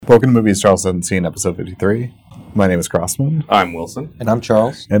Welcome to Movies Charles Hasn't Seen, episode 53. My name is Crossman. I'm Wilson. And I'm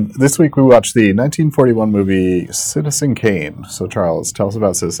Charles. And this week we watched the 1941 movie Citizen Kane. So Charles, tell us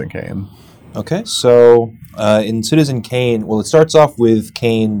about Citizen Kane. Okay, so in Citizen Kane, well, it starts off with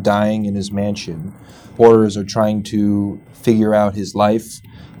Kane dying in his mansion. Reporters are trying to figure out his life,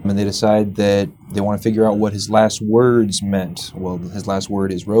 and they decide that they want to figure out what his last words meant. Well, his last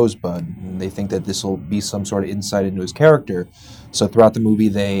word is Rosebud, and they think that this will be some sort of insight into his character. So throughout the movie,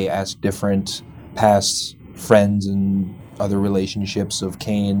 they ask different past friends and other relationships of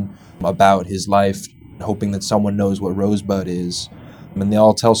Kane about his life, hoping that someone knows what Rosebud is. And they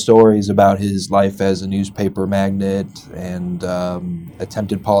all tell stories about his life as a newspaper magnate and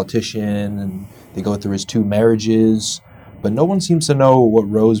attempted politician, and they go through his 2 marriages. But no one seems to know what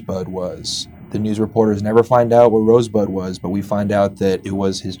Rosebud was. The news reporters never find out what Rosebud was, but we find out that it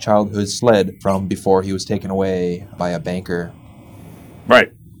was his childhood sled from before he was taken away by a banker.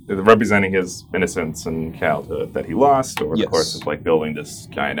 Right. Representing his innocence and childhood that he lost over the course of building this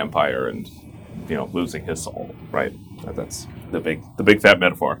giant empire and, losing his soul. Right. That's the big fat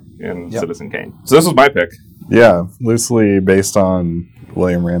metaphor in Citizen Kane. So this was my pick. Yeah, loosely based on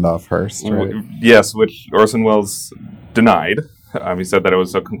William Randolph Hearst, right? Yes, which Orson Welles denied. He said that it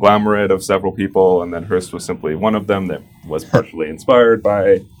was a conglomerate of several people, and that Hearst was simply one of them that was partially inspired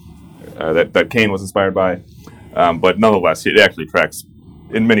by, that Kane was inspired by. But nonetheless, it actually tracks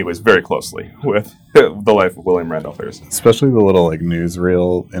in many ways very closely with the life of William Randolph Hearst. Especially the little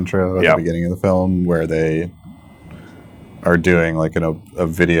newsreel intro at the beginning of the film where they are doing a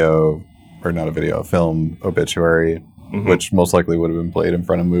video, or not a video, a film obituary, which most likely would have been played in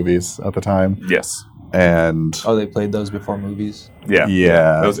front of movies at the time. Yes. And they played those before movies? Yeah.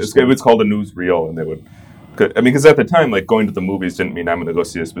 It was called a newsreel, and they would... because at the time, going to the movies didn't mean I'm going to go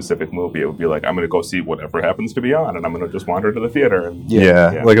see a specific movie. It would be I'm going to go see whatever happens to be on, and I'm going to just wander to the theater. And,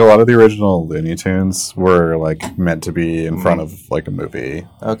 a lot of the original Looney Tunes were meant to be in front of a movie.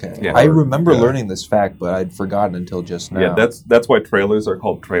 Okay. Yeah. I remember learning this fact, but I'd forgotten until just now. Yeah, that's why trailers are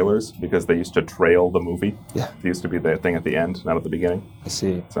called trailers, because they used to trail the movie. Yeah. It used to be the thing at the end, not at the beginning. I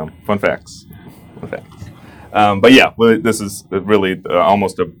see. So, fun facts. But yeah, this is really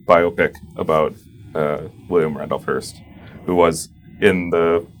almost a biopic about William Randolph Hearst, who was in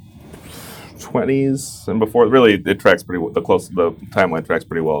the 20s and before. Really, it tracks pretty well. The timeline tracks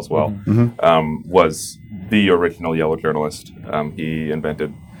pretty well as well. Was the original yellow journalist. He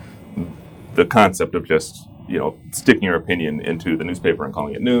invented the concept of just sticking your opinion into the newspaper and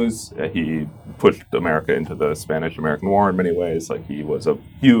calling it news. He pushed America into the Spanish-American War in many ways. He was a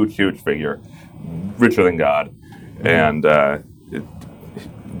huge figure, richer than God, and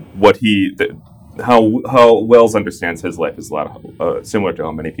how Welles understands his life is a lot similar to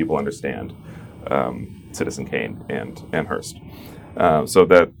how many people understand Citizen Kane and Hearst. So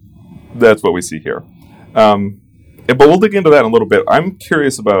that's what we see here. But we'll dig into that in a little bit. I'm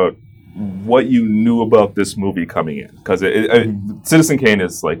curious about what you knew about this movie coming in, because Citizen Kane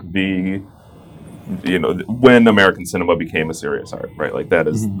is the when American cinema became a serious art, right? That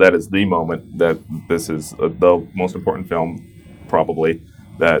is the moment that this is the most important film probably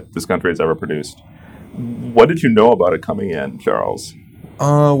that this country has ever produced. What did you know about it coming in, Charles?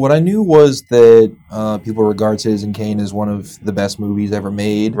 What I knew was that people regard Citizen Kane as one of the best movies ever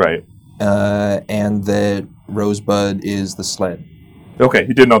made. Right. And that Rosebud is the sled. Okay,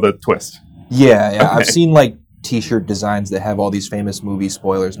 you did know the twist. Yeah. Okay. I've seen T-shirt designs that have all these famous movie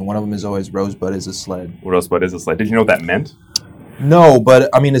spoilers, and one of them is always Rosebud is a sled. Rosebud is a sled. Did you know what that meant? No, but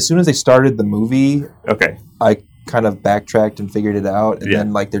as soon as they started the movie, okay, I kind of backtracked and figured it out, and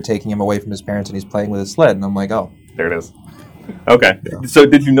then they're taking him away from his parents and he's playing with his sled, and I'm like, oh, there it is. Okay, so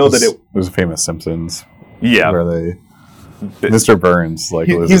did you know that it was a famous Simpsons? Yeah, where Mr. Burns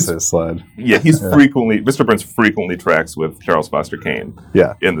loses his sled. Yeah, Mr. Burns frequently tracks with Charles Foster Kane.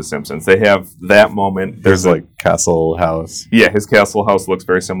 Yeah, in The Simpsons, they have that moment. There's Castle House. Yeah, his Castle House looks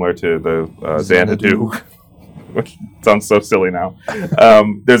very similar to the Xanadu. Which sounds so silly now.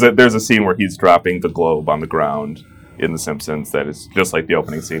 There's a scene where he's dropping the globe on the ground in The Simpsons that is just like the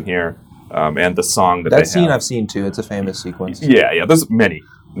opening scene here, and the song that scene I've seen too. It's a famous sequence. Yeah. There's many.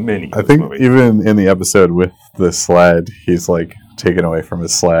 I think even in the episode with the sled, he's taken away from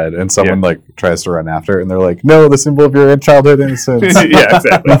his sled, and someone tries to run after it, and they're like, "No, the symbol of your childhood innocence." Yeah,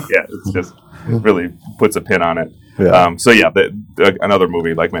 exactly. Yeah, it's just really puts a pin on it. Yeah. Another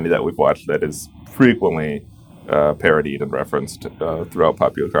movie like many that we've watched that is frequently parodied and referenced throughout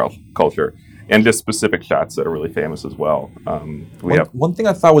popular culture, and just specific shots that are really famous as well. One thing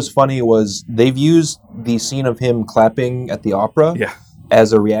I thought was funny was they've used the scene of him clapping at the opera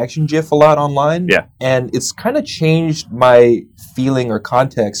as a reaction GIF a lot online. Yeah. And it's kind of changed my feeling or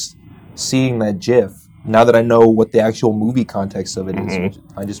context seeing that GIF. Now that I know what the actual movie context of it is,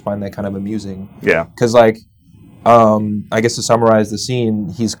 I just find that kind of amusing. Yeah. Because, like, I guess to summarize the scene,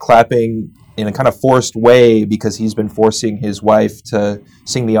 he's clapping in a kind of forced way because he's been forcing his wife to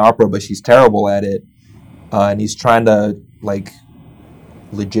sing the opera, but she's terrible at it. And he's trying to, like,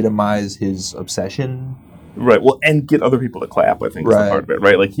 legitimize his obsession. Right. Well, and get other people to clap, I think, is the part of it,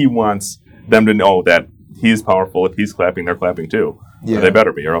 right? Like, he wants them to know that he's powerful. If he's clapping, they're clapping too. Yeah. Or they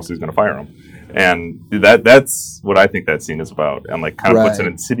better be, or else he's going to fire them. And that's what I think that scene is about, and, like, kind of puts an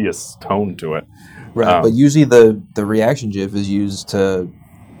insidious tone to it. Right, but usually the reaction GIF is used to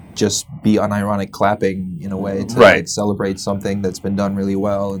just be unironic clapping in a way to like, celebrate something that's been done really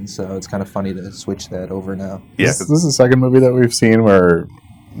well, and so it's kind of funny to switch that over now. Yeah, this is the second movie that we've seen where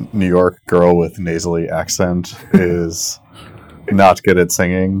New York girl with nasally accent is not good at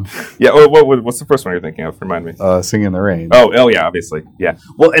singing. Yeah, what's the first one you're thinking of? Remind me. Singing in the Rain. Oh yeah, obviously. Yeah.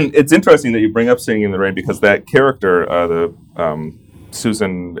 Well, and it's interesting that you bring up Singing in the Rain because that character,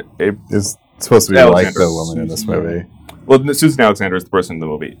 Susan... is supposed to be like the woman in this movie. Well, Susan Alexander is the person in the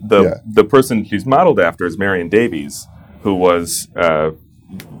movie. The person she's modeled after is Marion Davies, who was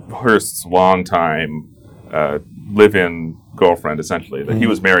Hearst's longtime live-in girlfriend, essentially. That he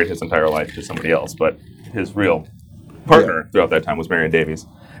was married his entire life to somebody else, but his real partner throughout that time was Marion Davies.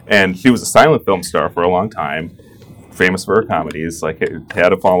 And she was a silent film star for a long time, famous for her comedies, like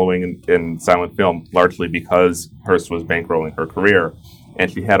had a following in silent film, largely because Hearst was bankrolling her career. And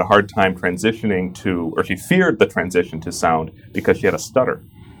she had a hard time transitioning to, or she feared the transition to sound because she had a stutter.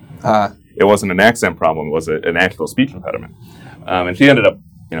 It wasn't an accent problem; it was an actual speech impediment. And she ended up,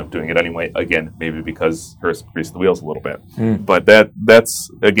 doing it anyway. Again, maybe because Hearst greased the wheels a little bit. But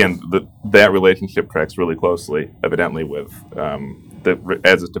that's again that relationship tracks really closely, evidently, with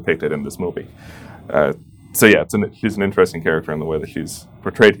as it's depicted in this movie. So yeah, she's an interesting character, and the way that she's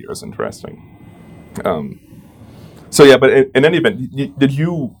portrayed here is interesting. So yeah, but in any event, did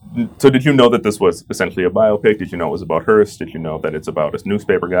you know that this was essentially a biopic? Did you know it was about Hearst? Did you know that it's about a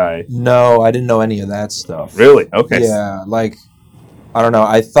newspaper guy? No, I didn't know any of that stuff. Really? Okay. Yeah, like, I don't know.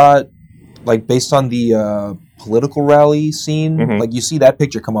 I thought, like, based on the political rally scene, like, you see that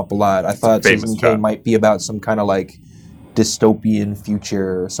picture come up a lot. I thought Citizen Kane might be about some kind of, like, dystopian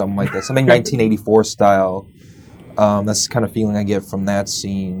future or something like that. Something 1984 style. That's the kind of feeling I get from that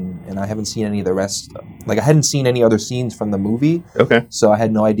scene, and I haven't seen any of the rest. Like, I hadn't seen any other scenes from the movie, so I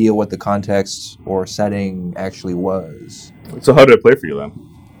had no idea what the context or setting actually was. So how did it play for you then?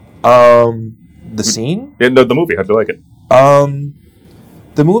 The scene? Yeah, no, the movie. How'd you like it?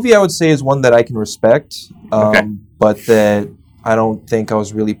 The movie, I would say, is one that I can respect, but that I don't think I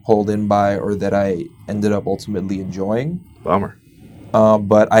was really pulled in by or that I ended up ultimately enjoying. Bummer.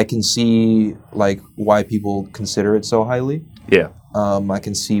 But I can see like why people consider it so highly. Yeah. I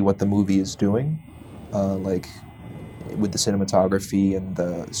can see what the movie is doing, like with the cinematography and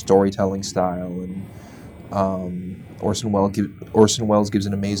the storytelling style, and Orson Welles gives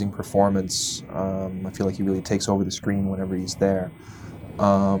an amazing performance. I feel like he really takes over the screen whenever he's there.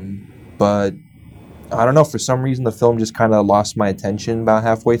 But I don't know. For some reason, the film just kind of lost my attention about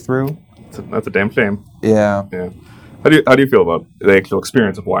halfway through. That's a damn shame. Yeah. Yeah. How do you feel about the actual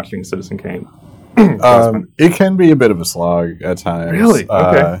experience of watching Citizen Kane? It can be a bit of a slog at times. Really?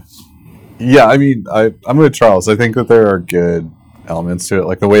 Okay. Yeah, I mean, I'm with Charles. I think that there are good elements to it.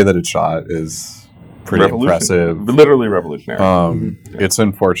 Like, the way that it's shot is pretty impressive. Literally revolutionary. It's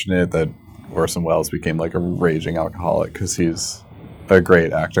unfortunate that Orson Welles became, like, a raging alcoholic because he's a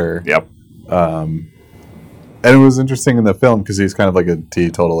great actor. Yep. And it was interesting in the film because he's kind of like a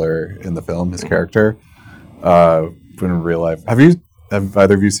teetotaler in the film, his character. In real life, have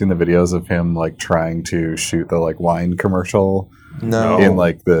either of you seen the videos of him like trying to shoot the like wine commercial? No. In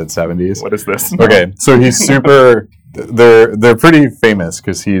like the 70s. What is this? Okay, so he's super. They're pretty famous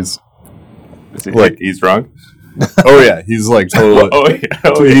because he's like he's drunk. Oh yeah, he's like totally.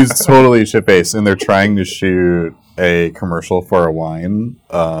 He's yeah. totally shit-faced, and they're trying to shoot a commercial for a wine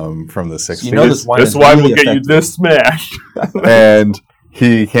from the 60s. You know this wine will get you this smash. And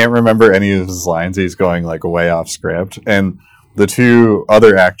he can't remember any of his lines. He's going like way off script. And the two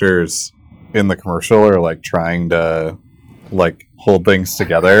other actors in the commercial are like trying to like hold things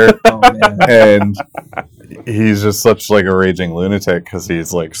together. Oh, man. And he's just such like a raging lunatic because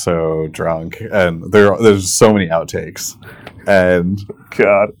he's like so drunk. And there's so many outtakes. And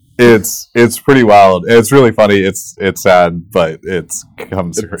God. It's pretty wild. It's really funny. It's sad, but it's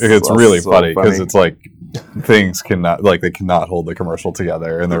really funny because it's like things cannot, like, they cannot hold the commercial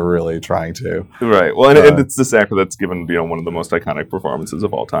together, and they're really trying to. Right. Well, and it's this actor that's given one of the most iconic performances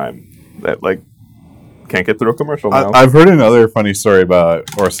of all time that like can't get through a commercial now. I've heard another funny story about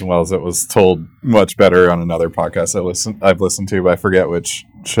Orson Welles that was told much better on another podcast I've listened to, but I forget which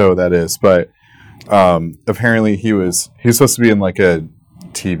show that is. But apparently he was supposed to be in like a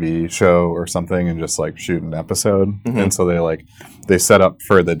TV show or something and just like shoot an episode, and so they set up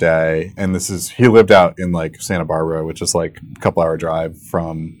for the day, and he lived out in like Santa Barbara, which is like a couple hour drive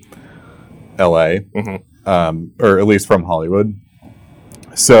from LA, or at least from Hollywood.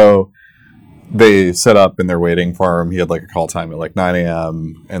 So they set up and they're waiting for him. He had like a call time at like 9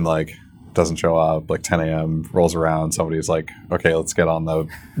 a.m. and like doesn't show up. Like 10 a.m. rolls around. Somebody's like, okay, let's get on the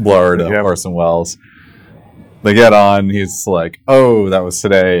blower to Orson Welles. They get on. He's like, oh, that was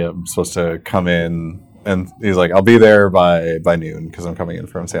today. I'm supposed to come in. And he's like, I'll be there by noon because I'm coming in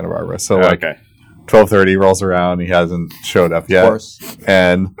from Santa Barbara. So like 12:30 rolls around. He hasn't showed up yet. Of course.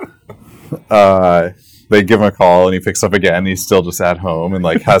 And they give him a call and he picks up again. He's still just at home and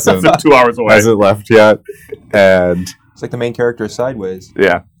like hasn't 2 hours away. Hasn't left yet. And it's like the main character of Sideways.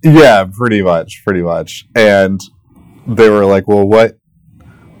 Yeah. Yeah, pretty much. And they were like, well, what?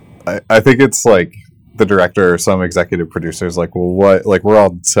 I think it's like the director or some executive producers like, well, what? Like, we're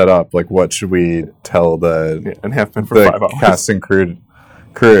all set up. Like, what should we tell and have been for 5 hours. Cast and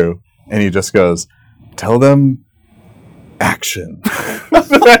crew? And he just goes, tell them action. What does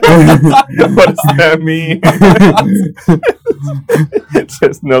that mean? It's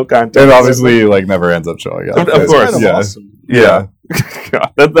just no context. And obviously, like, never ends up showing up. Of course, kind of awesome. Yeah.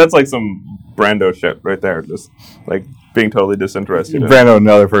 God, that's like some Brando shit right there. Just like being totally disinterested. Brando,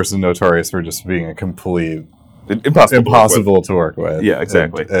 another person notorious for just being a complete impossible to work with. Yeah,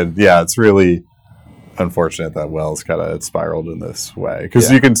 exactly. And yeah, it's really unfortunate that Welles kind of spiraled in this way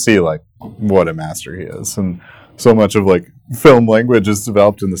because you can see like what a master he is, and so much of like film language is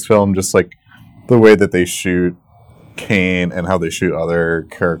developed in this film, just like the way that they shoot Kane and how they shoot other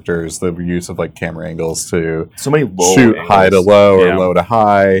characters, the use of like camera angles to so many shoot angles. high to low or low to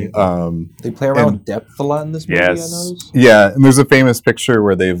high. They play around with depth a lot in this movie. Yes. I noticed. Yeah, and there's a famous picture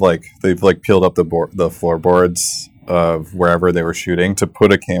where they've peeled up the floorboards of wherever they were shooting to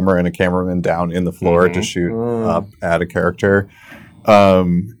put a camera and a cameraman down in the floor to shoot up at a character.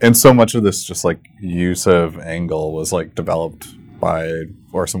 And so much of this just like use of angle was like developed by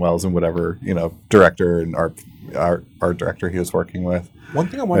Orson Welles and whatever, director and art director he was working with. One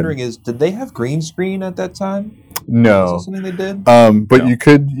thing I'm wondering is, did they have green screen at that time? No. Is that something they did? But you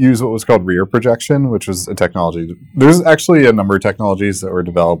could use what was called rear projection, which was a technology. There's actually a number of technologies that were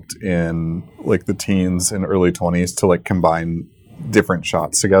developed in like the teens and early 20s to like combine different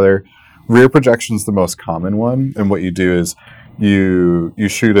shots together. Rear projection is the most common one, and what you do is you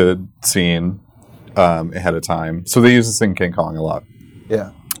shoot a scene ahead of time. So they use this in King Kong a lot.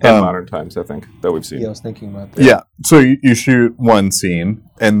 Yeah. In modern times, I think, that we've seen. Yeah, I was thinking about that. Yeah. So you shoot one scene,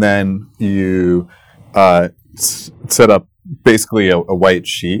 and then you set up basically a white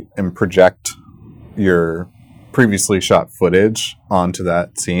sheet and project your previously shot footage onto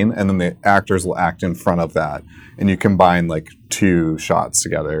that scene, and then the actors will act in front of that, and you combine like two shots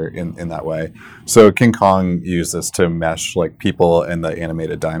together in that way. So King Kong used this to mesh like people and the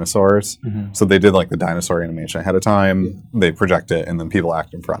animated dinosaurs. So they did like the dinosaur animation ahead of time, they project it, and then people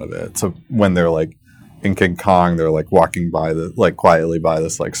act in front of it. So when they're like in King Kong, they're like walking by quietly by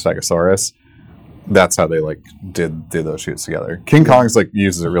this like Stegosaurus. That's how they like did those shoots together. King Kong's like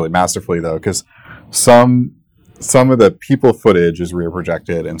uses it really masterfully though, because some of the people footage is rear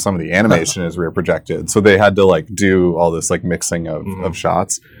projected and some of the animation is rear projected. So they had to like do all this like mixing of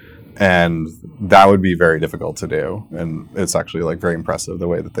shots, and that would be very difficult to do. And it's actually like very impressive the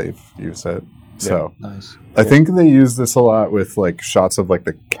way that they've used it. So nice. I think they use this a lot with like shots of like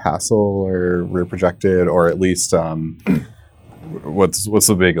the castle or rear projected, or at least what's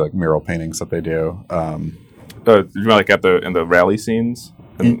the big like mural paintings that they do? Like in the rally scenes?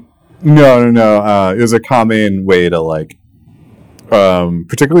 No. It was a common way to like,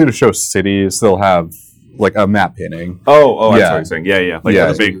 particularly to show cities, they'll have like a map painting. Oh, that's what you're saying. Yeah.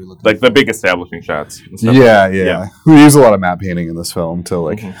 Like the big establishing shots. And stuff. Yeah. We use a lot of map painting in this film to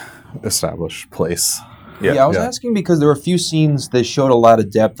like establish place. Yeah, I was asking because there were a few scenes that showed a lot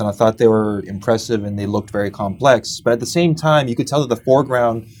of depth, and I thought they were impressive and they looked very complex. But at the same time, you could tell that the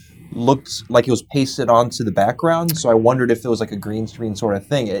foreground looked like it was pasted onto the background, so I wondered if it was like a green screen sort of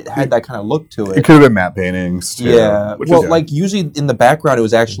thing. It had that kind of look to it. It could have been matte paintings too. Yeah. Like usually in the background it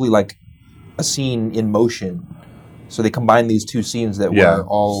was actually like a scene in motion. So they combined these two scenes that were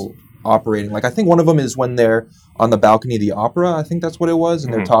all operating. Like I think one of them is when they're on the balcony of the opera. I think that's what it was,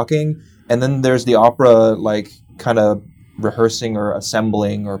 and they're talking. And then there's the opera like kind of rehearsing or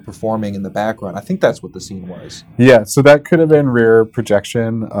assembling or performing in the background. I think that's what the scene was. Yeah, so that could have been rear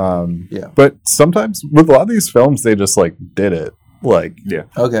projection. But sometimes with a lot of these films, they just like did it. Like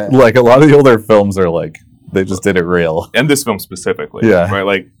Okay. Like a lot of the older films are like they just did it real. And this film specifically, right?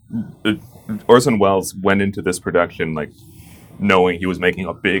 Like Orson Welles went into this production like knowing he was making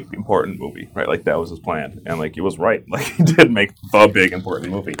a big important movie, right? Like that was his plan, and like he was right. Like he did make the big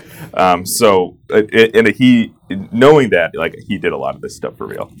important movie. So he knowing that, like he did a lot of this stuff for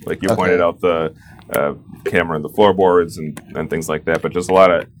real. Like you pointed out the camera and the floorboards and things like that, but just a lot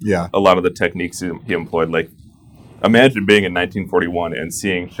of the techniques he employed. Like imagine being in 1941 and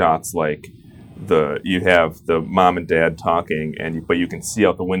seeing shots like you have the mom and dad talking, but you can see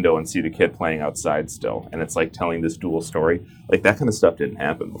out the window and see the kid playing outside still, and it's like telling this dual story. Like that kind of stuff didn't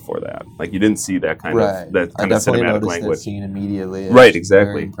happen before that. Like you didn't see that kind of cinematic language. That scene immediately. Right,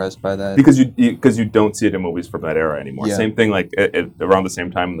 exactly. Very impressed by that because you don't see it in movies from that era anymore. Yeah. Same thing like around the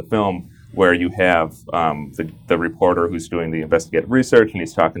same time in the film where you have the reporter who's doing the investigative research and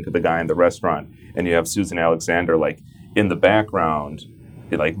he's talking to the guy in the restaurant, and you have Susan Alexander like in the background,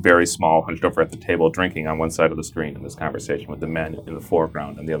 like very small, hunched over at the table, drinking on one side of the screen in this conversation with the men in the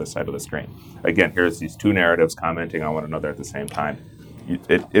foreground on the other side of the screen. Again, here's these two narratives commenting on one another at the same time.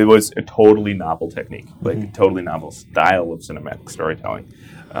 It was a totally novel technique, like a totally novel style of cinematic storytelling,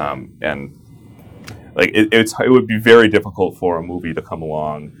 and like it would be very difficult for a movie to come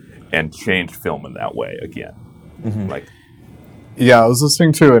along and change film in that way again. Like, yeah, I was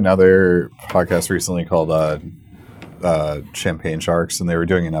listening to another podcast recently called Champagne Sharks, and they were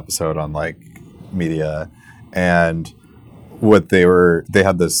doing an episode on like media, and they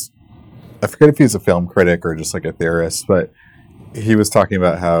had this, I forget if he's a film critic or just like a theorist, but he was talking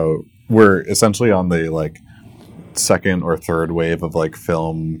about how we're essentially on the like second or third wave of like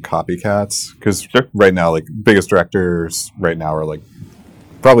film copycats, because right now like biggest directors right now are like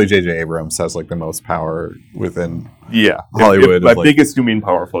probably J.J. Abrams has like the most power within Hollywood. By biggest, you mean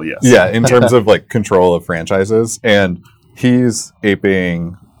powerful, yes. Yeah, in terms of like control of franchises. And he's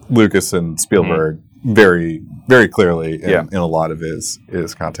aping Lucas and Spielberg very, very clearly in a lot of his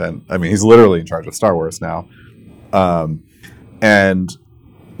content. I mean, he's literally in charge of Star Wars now. And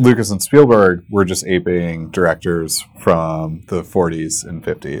Lucas and Spielberg were just aping directors from the 40s and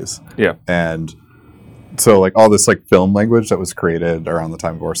 50s. Yeah. And so like all this like film language that was created around the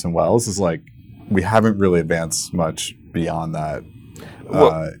time of Orson Welles is like we haven't really advanced much beyond that.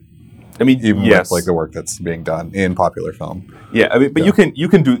 Well, I mean, even with like the work that's being done in popular film. Yeah, I mean, but you can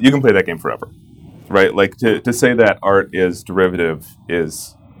play that game forever, right? Like to say that art is derivative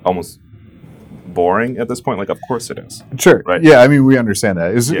is almost boring at this point. Like, of course it is. Sure. Right. Yeah, I mean, we understand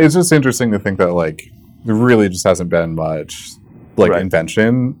that. It's just interesting to think that like there really just hasn't been much like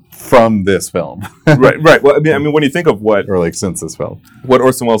invention from this film. right. Well, I mean, when you think of or like since this film, what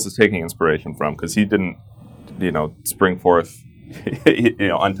Orson Welles is taking inspiration from, because he didn't, spring forth,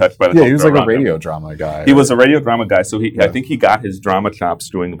 untouched by the. Yeah, he was like a radio drama guy. He was a radio drama guy, so I think he got his drama chops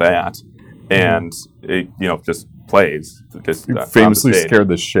doing that, and just plays. Just famously scared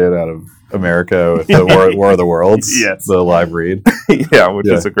the shit out of America with the War of the Worlds. Yes, the live read. Which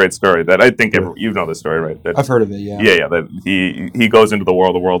is a great story. That I think you know the story, right? I've heard of it. Yeah. Yeah. That he goes into the War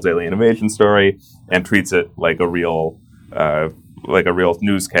of the Worlds alien invasion story and treats it like a real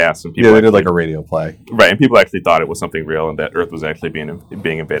newscast. And people they did like a radio play, right? And people actually thought it was something real and that Earth was actually being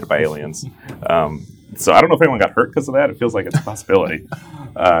invaded by aliens. So I don't know if anyone got hurt because of that. It feels like it's a possibility.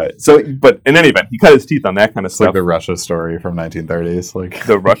 But in any event, he cut his teeth on that kind of stuff. Like the Russia story from 1930s, like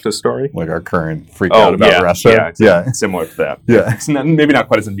the Russia story, like our current freak out about Russia. Yeah, similar to that. Yeah, it's maybe not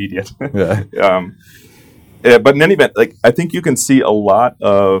quite as immediate. Yeah. But in any event, like I think you can see a lot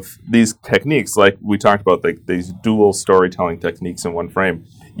of these techniques, like we talked about, like these dual storytelling techniques in one frame.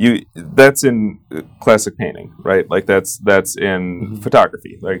 That's in classic painting, right? Like that's in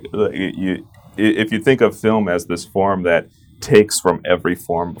photography. Like if you think of film as this form that takes from every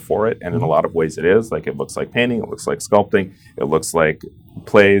form before it, and in a lot of ways it is, like it looks like painting, it looks like sculpting, it looks like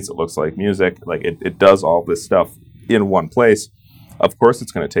plays, it looks like music, like it does all this stuff in one place. Of course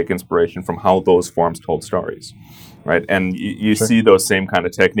it's going to take inspiration from how those forms told stories, right? And you see those same kind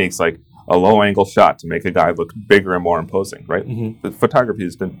of techniques, like a low angle shot to make a guy look bigger and more imposing, right? The photography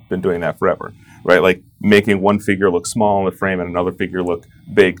has been doing that forever, right? Like making one figure look small in the frame and another figure look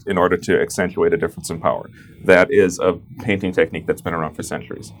big in order to accentuate a difference in power. That is a painting technique that's been around for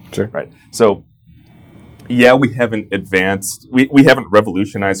centuries, sure. Right? So yeah, we haven't advanced, we haven't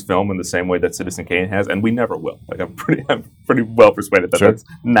revolutionized film in the same way that Citizen Kane has, and we never will. Like I'm pretty well persuaded that that's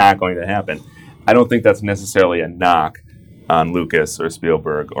not going to happen. I don't think that's necessarily a knock on Lucas or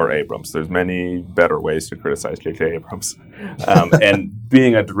Spielberg or Abrams. There's many better ways to criticize J.J. Abrams, and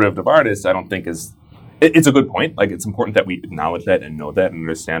being a derivative artist, I don't think is. It's a good point. Like it's important that we acknowledge that and know that and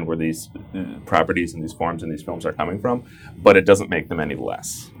understand where these properties and these forms and these films are coming from, but it doesn't make them any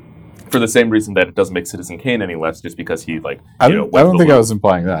less. For the same reason that it doesn't make Citizen Kane any less, just because he I don't think I was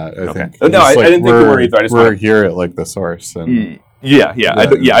implying that. I think no, I didn't think you were either. We're here at like the source. And yeah. I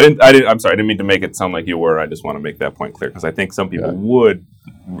didn't. I'm sorry. I didn't mean to make it sound like you were. I just want to make that point clear because I think some people would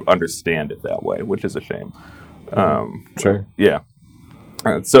understand it that way, which is a shame. Sure. Yeah.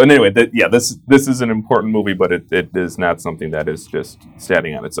 So anyway, this is an important movie, but it is not something that is just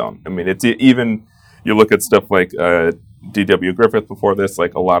standing on its own. I mean, it's even you look at stuff like D.W. Griffith before this,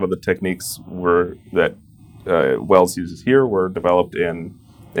 like a lot of the techniques that Wells uses here were developed in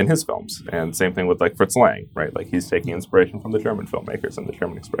his films, and same thing with like Fritz Lang, right? Like he's taking inspiration from the German filmmakers and the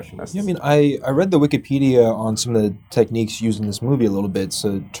German expressionists. Yeah, I mean, I read the Wikipedia on some of the techniques used in this movie a little bit,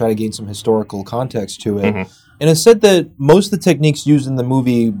 so try to gain some historical context to it. Mm-hmm. And it said that most of the techniques used in the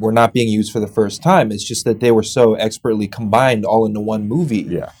movie were not being used for the first time. It's just that they were so expertly combined all into one movie.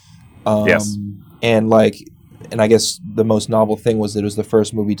 Yeah. Yes. And I guess the most novel thing was that it was the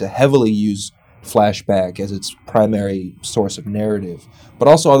first movie to heavily use flashback as its primary source of narrative. But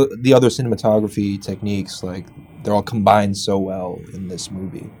also the other cinematography techniques, like they're all combined so well in this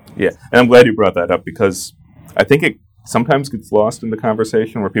movie. Yeah, and I'm glad you brought that up because I think it sometimes gets lost in the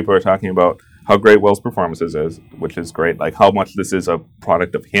conversation where people are talking about how great Wells' performances is, which is great, like how much this is a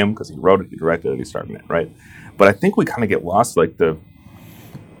product of him because he wrote it, he directed it, he starred in it, right? But I think we kind of get lost, like the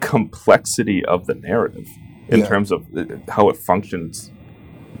complexity of the narrative in terms of how it functions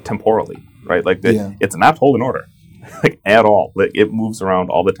temporally, right? Like it's not told in order, like at all. Like it moves around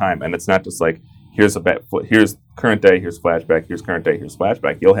all the time, and it's not just like here's current day, here's flashback, here's current day, here's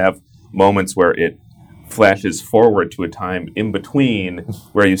flashback. You'll have moments where it flashes forward to a time in between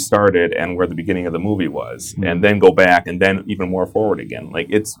where you started and where the beginning of the movie was, and then go back and then even more forward again. Like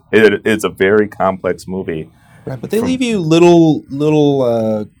it's a very complex movie. Right, but they leave you little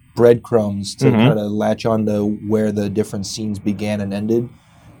breadcrumbs to kind of latch on to where the different scenes began and ended.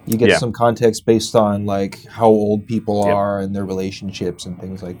 You get some context based on like how old people are and their relationships and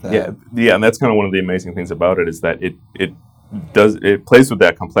things like that. Yeah, and that's kind of one of the amazing things about it is that it plays with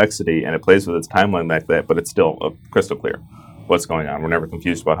that complexity and it plays with its timeline like that, but it's still crystal clear what's going on. We're never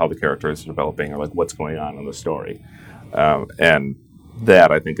confused about how the characters are developing or like what's going on in the story, and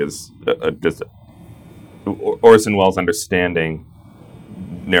that I think is just Orson Welles' understanding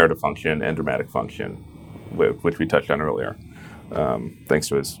narrative function and dramatic function, which we touched on earlier, thanks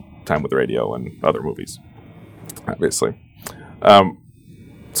to his time with the radio and other movies, obviously.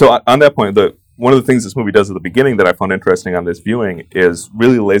 So on that point, one of the things this movie does at the beginning that I found interesting on this viewing is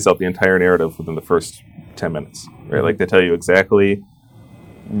really lays out the entire narrative within the first 10 minutes, right? Like they tell you exactly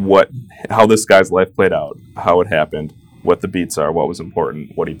how this guy's life played out, how it happened, what the beats are, what was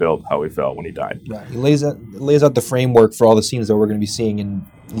important, what he built, how he felt when he died. Right. He lays out the framework for all the scenes that we're going to be seeing in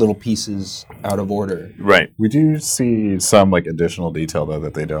little pieces out of order. Right. We do see some like additional detail though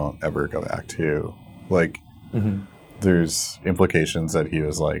that they don't ever go back to. Like there's implications that he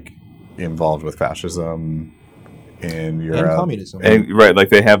was like involved with fascism in Europe and communism. And, right, like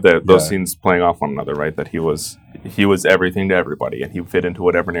they have those scenes playing off one another, right? That he was everything to everybody, and he fit into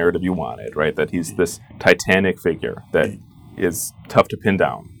whatever narrative you wanted, right? That he's this titanic figure that is tough to pin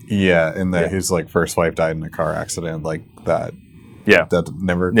down. Yeah, and that his like first wife died in a car accident, like that. Yeah, that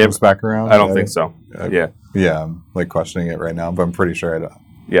never comes back around. I don't think so. Yeah, I'm like questioning it right now, but I'm pretty sure I don't.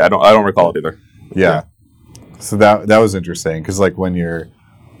 Yeah, I don't recall it either. Yeah, so that was interesting because like when you're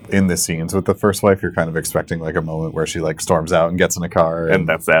in the scenes with the first wife, you're kind of expecting like a moment where she like storms out and gets in a car, and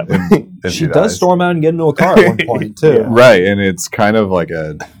that's that. And she does storm out and get into a car at one point too. Right, and it's kind of like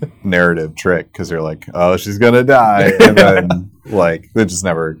a narrative trick because you're like, oh, she's gonna die, and then like it just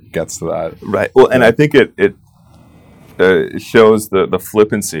never gets to that. Right. Well, and I think it shows the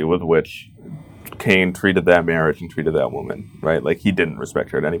flippancy with which Kane treated that marriage and treated that woman. Right, like he didn't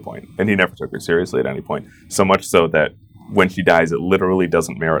respect her at any point, and he never took her seriously at any point. So much so that when she dies, it literally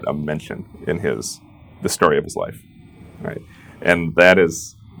doesn't merit a mention in the story of his life, right? And that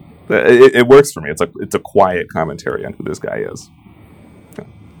is, it works for me. It's a quiet commentary on who this guy is.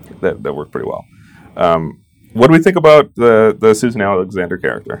 That worked pretty well. What do we think about the Susan Alexander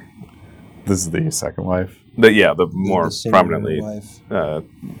character? This is the second wife. The more prominently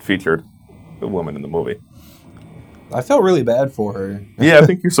featured woman in the movie. I felt really bad for her. Yeah, I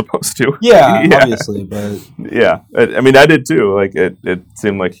think you're supposed to. Yeah, obviously, but yeah, I mean, I did too. Like it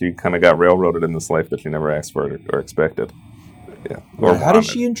seemed like she kind of got railroaded in this life that she never asked for or expected. Yeah. Or how did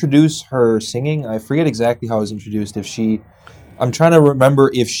she introduce her singing? I forget exactly how it was introduced. I'm trying to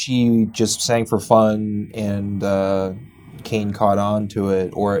remember if she just sang for fun and Kane caught on to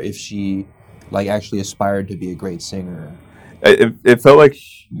it, or if she like actually aspired to be a great singer. It felt like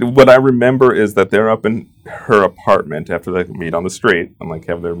what I remember is that they're up in her apartment after they meet on the street and like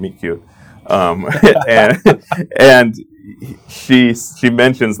have their meet cute, and she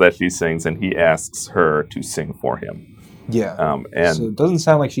mentions that she sings and he asks her to sing for him. Yeah, and so it doesn't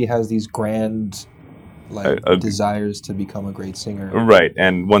sound like she has these grand desires to become a great singer. Right,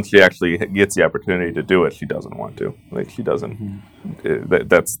 and once she actually gets the opportunity to do it, she doesn't want to. Like she doesn't. Mm-hmm.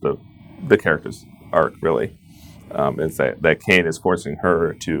 That's the character's arc, really. Is that Kane is forcing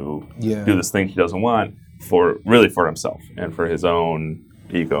her to do this thing she doesn't want for himself and for his own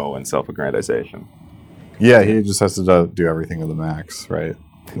ego and self-aggrandization. Yeah, he just has to do everything to the max, right?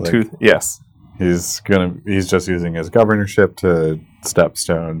 Yes. He's just using his governorship to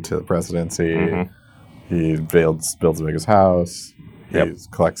stepstone to the presidency. Mm-hmm. He builds the biggest house. He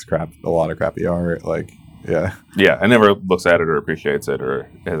collects a lot of crappy art. Like, yeah. Yeah, and never looks at it or appreciates it or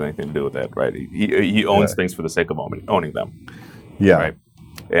has anything to do with that, right? He owns things for the sake of owning them. Yeah. Right?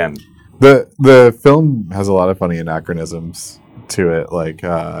 And the film has a lot of funny anachronisms to it, like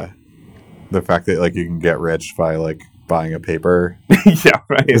the fact that like you can get rich by like buying a paper. Yeah,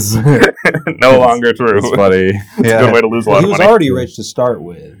 right. No longer true. It's funny. It's a good way to lose a lot of money. He was already rich to start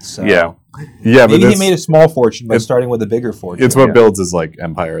with. So. Yeah. Yeah, maybe he made a small fortune by starting with a bigger fortune. It's what builds his like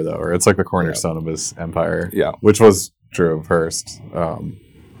empire, though, or it's like the cornerstone of his empire. Yeah, which was true of Hearst.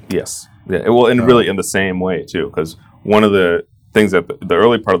 Yes. Yeah. Well, and really in the same way too, because one of the things that the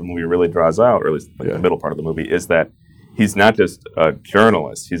early part of the movie really draws out, or at least like the middle part of the movie, is that he's not just a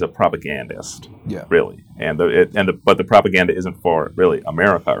journalist; he's a propagandist. Yeah, really. But the propaganda isn't for really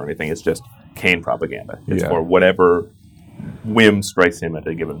America or anything. It's just Kane propaganda. It's for whatever whim strikes him at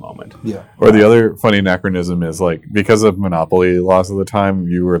a given moment. Yeah. Or the other funny anachronism is like because of monopoly laws of the time,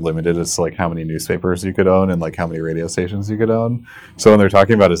 you were limited as to like how many newspapers you could own and like how many radio stations you could own. So when they're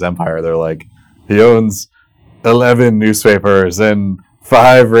talking about his empire, they're like, he owns 11 newspapers and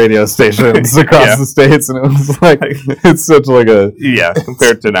 5 radio stations across the states, and it was like it's such like a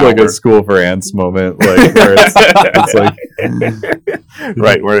compared to now like a school for ants moment, like where it's like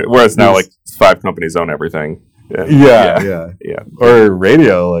right, whereas now like 5 companies own everything. Yeah. Or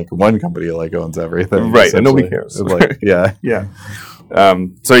radio, like one company like owns everything, right? And nobody cares. Like,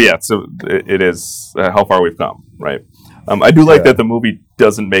 So it is how far we've come, right? I do like that the movie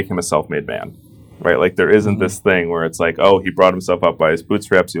doesn't make him a self-made man, right? Like there isn't this thing where it's like, oh, he brought himself up by his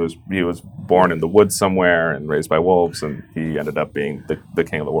bootstraps. He was born in the woods somewhere and raised by wolves, and he ended up being the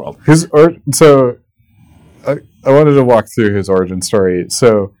king of the world. I wanted to walk through his origin story.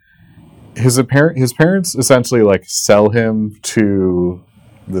 So. His parents essentially like sell him to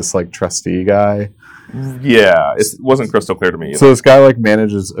this like trustee guy. Yeah, it wasn't crystal clear to me either. So this guy like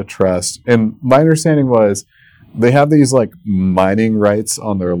manages a trust, and my understanding was they have these like mining rights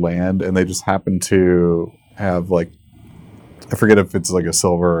on their land, and they just happen to have like I forget if it's like a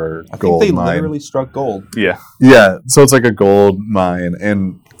silver or gold mine. I think they literally struck gold. Yeah. So it's like a gold mine,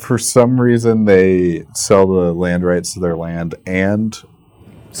 and for some reason they sell the land rights to their land and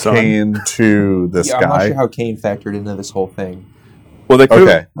Kane to this guy. I'm not sure how Kane factored into this whole thing. Well, I'm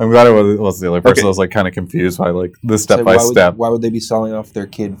glad it was the other person. I was like kind of confused by like the step by step. Why would they be selling off their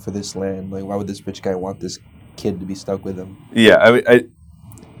kid for this land? Like, why would this rich guy want this kid to be stuck with him? Yeah, I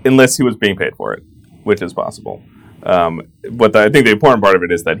unless he was being paid for it, which is possible. But I think the important part of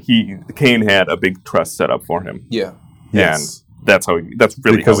it is that Kane had a big trust set up for him. Yeah. Yes. And that's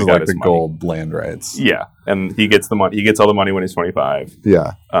really because how he of got like his the money. Gold land rights. Yeah, and he gets the money. He gets all the money when he's 25.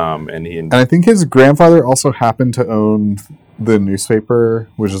 Yeah, and I think his grandfather also happened to own the newspaper,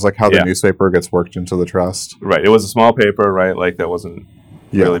 which is like how the newspaper gets worked into the trust. Right. It was a small paper, right? Like that wasn't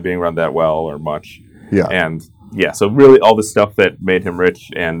really being run that well or much. Yeah, and so really all the stuff that made him rich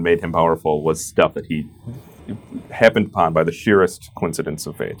and made him powerful was stuff that he happened upon by the sheerest coincidence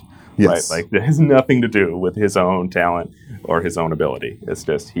of fate. Yes. Right? Like it has nothing to do with his own talent or his own ability. It's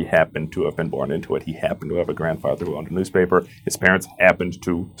just he happened to have been born into it. He happened to have a grandfather who owned a newspaper. His parents happened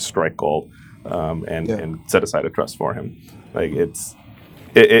to strike gold and set aside a trust for him. Like it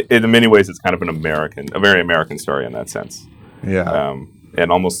in many ways it's kind of a very American story in that sense. Yeah. And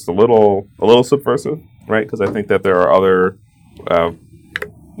almost a little subversive, right? Because I think that there are other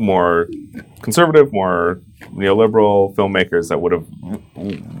more conservative, more neoliberal filmmakers that would have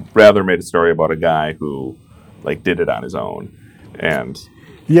rather made a story about a guy who like did it on his own, and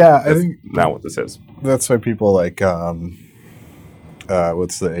yeah, I think not what this is. That's why people like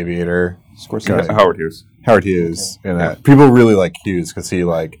what's the Aviator? Scorsese. Howard Hughes. In that. People really like Hughes because he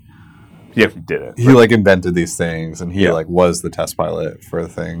actually did it. He like invented these things, and he like was the test pilot for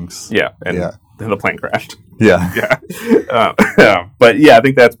things. Yeah, and then the plane crashed. Yeah, but yeah, I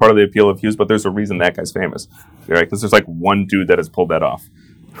think that's part of the appeal of Hughes. But there's a reason that guy's famous, right? Because there's like one dude that has pulled that off.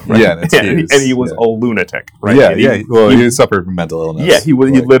 Right? Yeah, and, it's Hughes. And he was a lunatic, right? Yeah, he suffered from mental illness. Yeah, he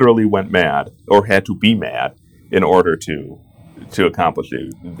literally went mad, or had to be mad, in order to accomplish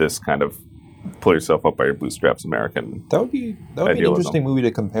this kind of pull yourself up by your bootstraps American. That would be an interesting movie to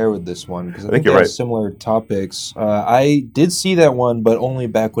compare with this one, because I think you're they right. have similar topics. I did see that one, but only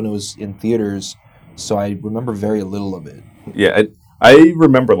back when it was in theaters, so I remember very little of it. Yeah, I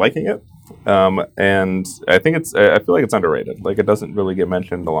remember liking it, and I think I feel like it's underrated. Like, it doesn't really get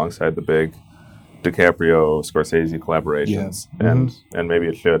mentioned alongside the big DiCaprio Scorsese collaborations, and maybe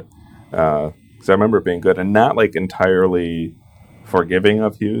it should, because I remember it being good and not like entirely forgiving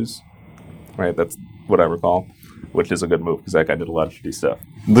of Hughes. Right, that's what I recall, which is a good move because that guy did a lot of shitty stuff.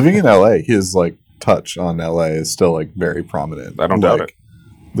 Living in LA, his like touch on LA is still like very prominent. I don't doubt it.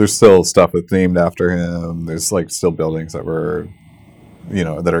 There's still stuff that's named after him. There's like still buildings that were,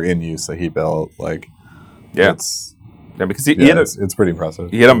 that are in use that he built. Like, because it's pretty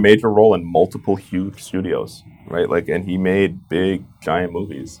impressive. He had a major role in multiple huge studios, right? Like, and he made big giant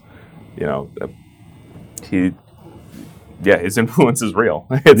movies. His influence is real.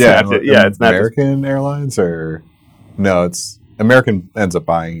 It's not American Airlines or no, it's American ends up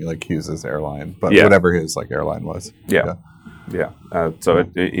buying like Hughes' airline, but whatever his like airline was. So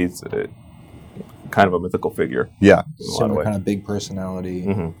he's kind of a mythical figure. Yeah, similar kind of big personality.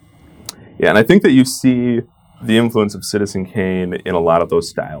 Mm-hmm. Yeah, and I think that you see the influence of Citizen Kane in a lot of those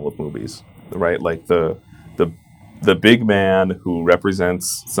style of movies, right? Like the big man who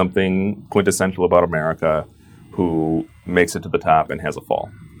represents something quintessential about America, who makes it to the top and has a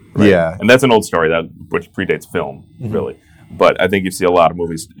fall. Right? Yeah. And that's an old story which predates film, really. But I think you see a lot of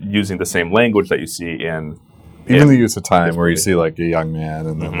movies using the same language that you see in the use of time where you see like a young man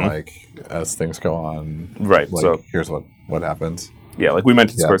and then like as things go on. Right. Like, so here's what happens. Yeah, like we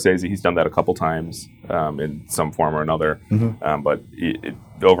mentioned Scorsese, he's done that a couple times in some form or another. But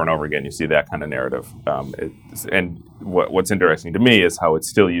over and over again, you see that kind of narrative. And what's interesting to me is how it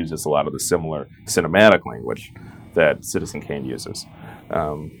still uses a lot of the similar cinematic language that Citizen Kane uses.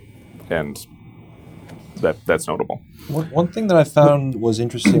 And that's notable. One thing that I found was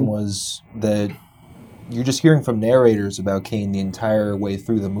interesting was that you're just hearing from narrators about Kane the entire way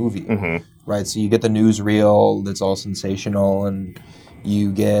through the movie, right? So you get the newsreel that's all sensational, and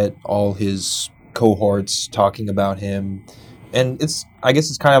you get all his cohorts talking about him. And I guess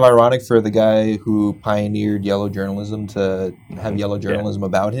it's kind of ironic for the guy who pioneered yellow journalism to have yellow journalism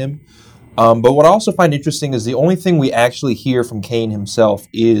about him. But what I also find interesting is the only thing we actually hear from Kane himself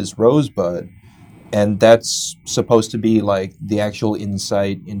is Rosebud. And that's supposed to be like the actual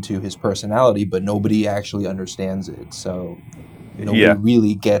insight into his personality, but nobody actually understands it. So nobody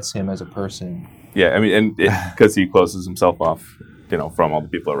really gets him as a person. Yeah, I mean, and because he closes himself off, from all the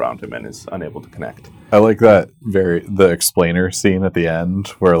people around him and is unable to connect. I like that the explainer scene at the end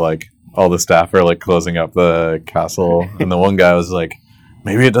where like all the staff are like closing up the castle, and the one guy was like,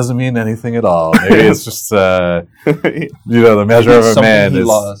 maybe it doesn't mean anything at all. Maybe it's just, the measure of a man is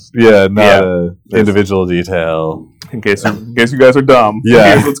not an individual detail. In case you guys are dumb,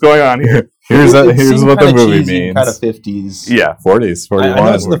 here's what's going on here. Here's what the movie means. Kind of 50s. Yeah. 40s, 41. I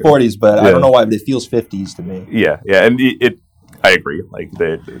know it's in the 40s, but I don't know why, but it feels 50s to me. Yeah, and I agree. Like,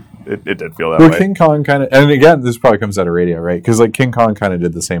 it did feel that way. Well, King Kong kind of, and again, this probably comes out of radio, right? Because like King Kong kind of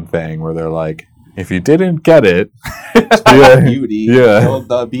did the same thing where they're like, if you didn't get it, beauty, killed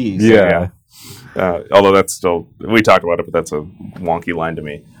the beast. Yeah. Although that's still, we talked about it, but that's a wonky line to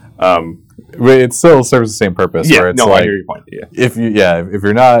me. But it still serves the same purpose. Where it's I hear your point. Yeah. If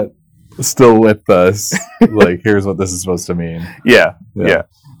you're not still with us, like here's what this is supposed to mean. Yeah.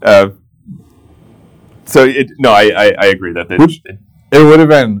 So I agree that it would have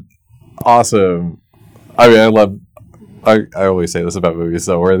been awesome. I mean, I always say this about movies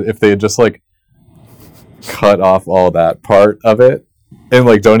though, where if they had just like cut off all that part of it and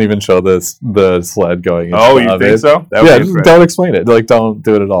like don't even show the sled going into you think so? Don't explain it. Like, don't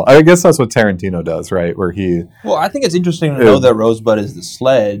do it at all. I guess that's what Tarantino does, right? Where he I think it's interesting to know that Rosebud is the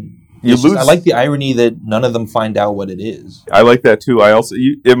sled, You lose. I like the irony that none of them find out what it is. I like that too. I also,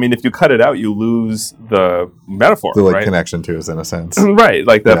 if you cut it out, you lose the metaphor, the right? connection to it, in a sense, right?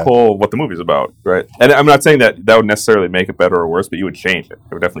 Like that whole what the movie's about, right? And I'm not saying that would necessarily make it better or worse, but you would change it.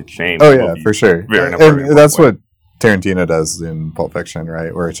 It would definitely change. Oh yeah, for sure. And that's way. what Tarantino does in Pulp Fiction,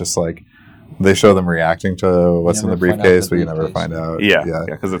 right? Where it's just like they show them reacting to what's in the briefcase, but you never find out. Yeah,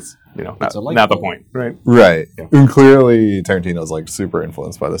 because it's not the point, right? Right. Yeah. And clearly, Tarantino's like super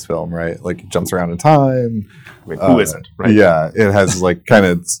influenced by this film, right? Like, it jumps around in time. I mean, who isn't, right? Yeah, it has like kind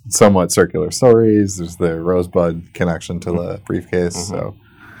of somewhat circular stories. There's the Rosebud connection to the briefcase. So,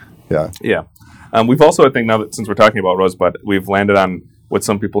 yeah. Yeah. We've also, I think, now that since we're talking about Rosebud, we've landed on what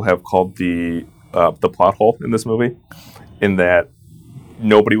some people have called the plot hole in this movie, in that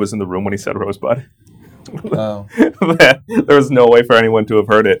nobody was in the room when he said Rosebud. Oh. There was no way for anyone to have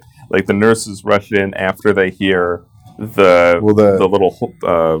heard it. Like, the nurses rush in after they hear the little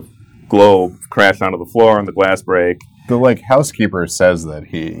globe crash onto the floor and the glass break. The housekeeper says that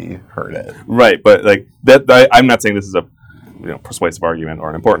he heard it. Right, but that I'm not saying this is a persuasive argument or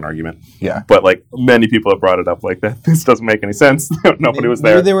an important argument. Yeah. But many people have brought it up like that. This doesn't make any sense. Nobody was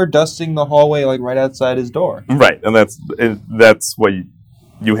there. Maybe they were dusting the hallway right outside his door. Right, and that's what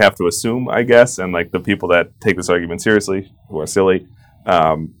you have to assume, I guess. And the people that take this argument seriously, who are silly,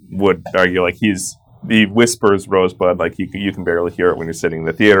 would argue he whispers Rosebud, you can barely hear it when you're sitting in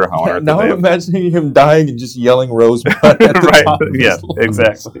the theater. Now I'm imagining him dying and just yelling Rosebud at the right, top of yeah, his lungs.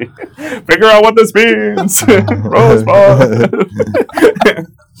 Exactly. Figure out what this means! Rosebud!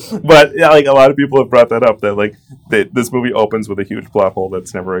 But a lot of people have brought that up, that this movie opens with a huge plot hole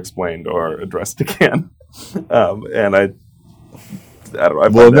that's never explained or addressed again. And I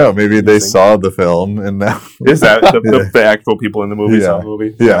don't know. Maybe they saw the film and now is that the actual people in the movie saw the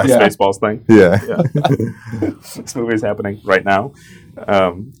movie? Yeah, Spaceballs thing. Yeah. This movie is happening right now.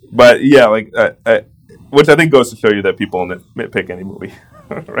 But yeah, which I think goes to show you that people nitpick any movie,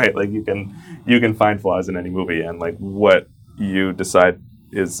 right? You can find flaws in any movie, and what you decide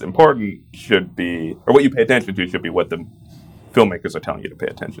is important should be, or what you pay attention to should be what the filmmakers are telling you to pay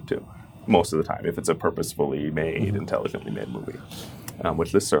attention to most of the time, if it's a purposefully made, intelligently made movie,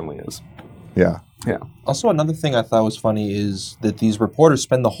 which this certainly is. Yeah. Yeah. Also, another thing I thought was funny is that these reporters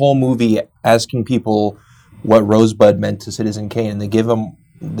spend the whole movie asking people what Rosebud meant to Citizen Kane, and they give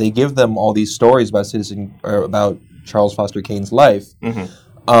them all these stories about Charles Foster Kane's life.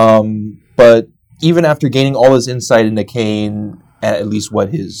 Mm-hmm. But even after gaining all this insight into Kane, at least what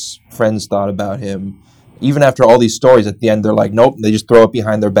his friends thought about him, even after all these stories, at the end they're like, nope, they just throw it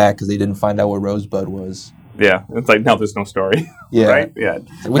behind their back because they didn't find out what Rosebud was. Yeah, it's no, there's no story. Yeah, right. Yeah,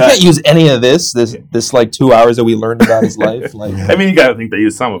 we can't use any of this 2 hours that we learned about his life. I mean, you got to think they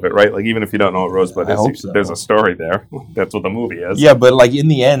use some of it, right? Even if you don't know what Rosebud is, there's a story there. That's what the movie is. Yeah, but in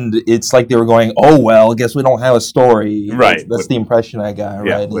the end, it's they were going, oh well, I guess we don't have a story. Right. That's the impression I got.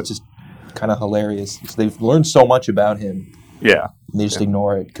 Yeah, right. It's just kind of hilarious. So they've learned so much about him. Yeah. And they just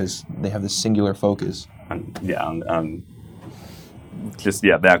ignore it because they have this singular focus. That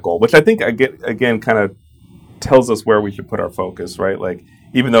goal, which I think again kind of tells us where we should put our focus, right?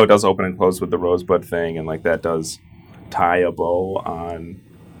 Even though it does open and close with the Rosebud thing, and that does tie a bow on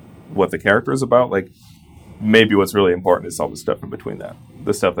what the character is about, maybe what's really important is all the stuff in between that,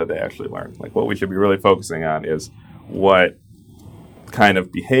 the stuff that they actually learn. What we should be really focusing on is what kind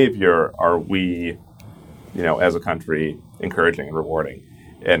of behavior are we, as a country, encouraging and rewarding.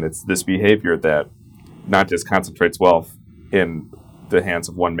 And it's this behavior that not just concentrates wealth in the hands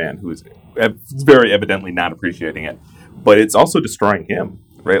of one man who's very evidently not appreciating it, but it's also destroying him,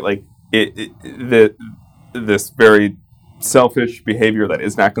 right? This very selfish behavior that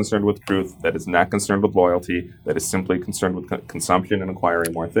is not concerned with truth, that is not concerned with loyalty, that is simply concerned with consumption and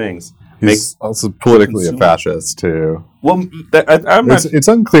acquiring more things. He's also politically a fascist, too. Well, it's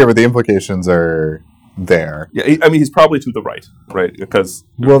unclear, but the implications are there. Yeah, I mean, he's probably to the right? Because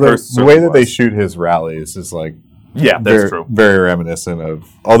the way that they shoot his rallies is that's true. Very reminiscent of,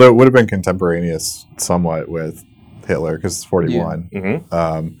 although it would have been contemporaneous somewhat with Hitler because it's 41. Yeah.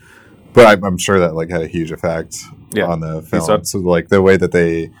 Mm-hmm. But I'm sure that had a huge effect on the film. So the way that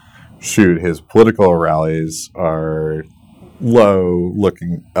they shoot his political rallies are low,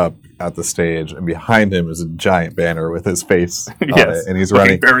 looking up at the stage, and behind him is a giant banner with his face on it, and he's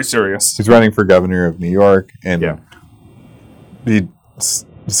running very serious. He's running for governor of New York, and he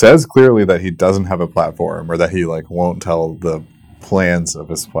says clearly that he doesn't have a platform, or that he won't tell the plans of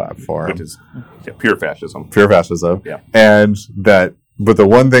his platform, which is pure fascism. Yeah, and but the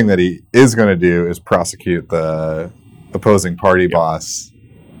one thing that he is going to do is prosecute the opposing party boss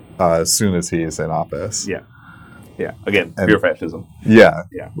as soon as he's in office. Yeah. Yeah. Again, pure fascism. Yeah.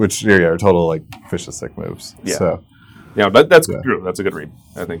 Yeah. Which are total like fascistic moves. Yeah. So. Yeah, that's true. That's a good read.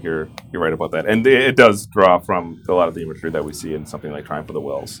 I think you're right about that, and it does draw from a lot of the imagery that we see in something like Triumph of the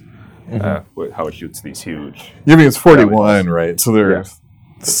Wills, how it shoots these huge. Yeah, I mean it's 41, right? So they're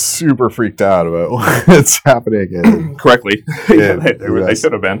super freaked out about what's happening. And, correctly, they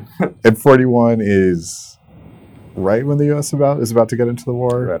should have been. And 41 is right when the U.S. is about to get into the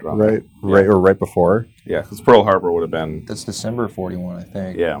war, right, or right before. Yeah, because Pearl Harbor would have been. That's December 41, I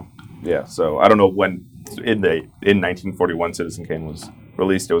think. Yeah. So I don't know when. In 1941, Citizen Kane was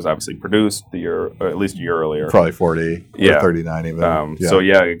released. It was obviously produced at least a year earlier. Probably 40 or 39 even. So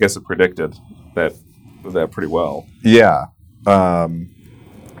I guess it predicted that pretty well. Yeah.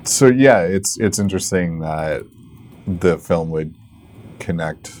 So it's interesting that the film would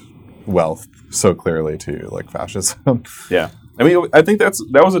connect wealth so clearly to like fascism. Yeah. I mean, I think that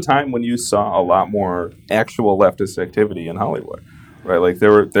was a time when you saw a lot more actual leftist activity in Hollywood. Right, like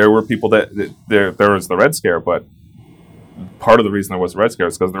there were people that there was the Red Scare, but part of the reason there was the Red Scare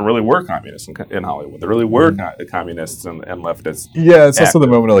is because there really were communists in Hollywood. There really were communists and leftists. Yeah, it's also the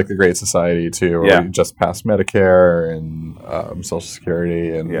moment of like the Great Society too, where we just passed Medicare and Social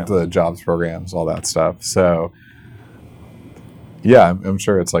Security and the jobs programs, all that stuff. So, yeah, I'm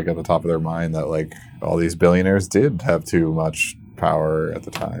sure it's like at the top of their mind that like all these billionaires did have too much power at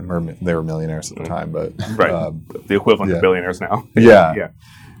the time, or they were millionaires at the time, but the equivalent of billionaires now. Yeah.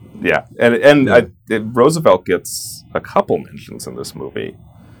 And Roosevelt gets a couple mentions in this movie.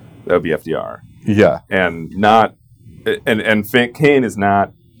 That would be FDR. Yeah, and Kane is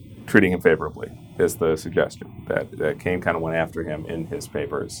not treating him favorably. Is the suggestion that Kane kind of went after him in his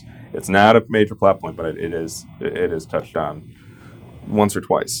papers. It's not a major plot point, but it is touched on once or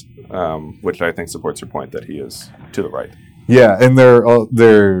twice, which I think supports your point that he is to the right. Yeah, and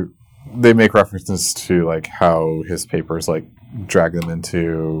they make references to like how his papers like drag them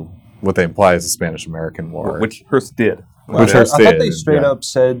into what they imply is the Spanish-American War, which Hearst did. I thought they straight up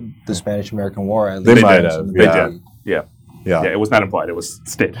said the Spanish-American War. They might have. They did. Yeah. It was not implied. It was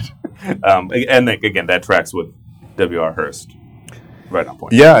stated. And again, that tracks with W.R. Hearst. Right on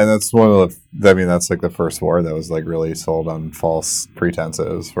point. Yeah, and that's one of that's like the first war that was like really sold on false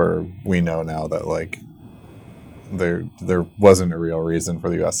pretenses. Where we know now that like there wasn't a real reason for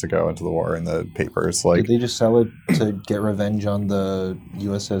the U.S. to go into the war in the papers. Like, did they just sell it to get revenge on the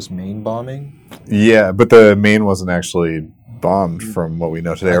USS Maine bombing? Yeah, but the Maine wasn't actually bombed from what we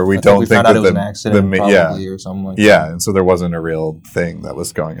know today, or we don't think that it was an accident, probably, or something like that. Yeah, and so there wasn't a real thing that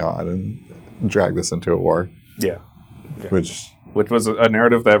was going on, and dragged this into a war. Yeah. Which was a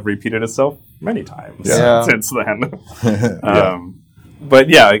narrative that repeated itself many times since then. But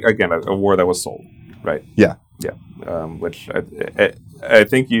again, a war that was sold, right? Yeah. Yeah, which I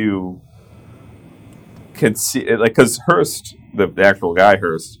think you can see, like, because Hearst, the actual guy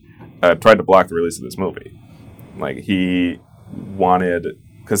Hearst, tried to block the release of this movie. Like, he wanted,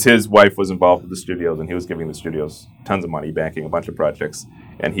 because his wife was involved with the studios, and he was giving the studios tons of money, backing a bunch of projects,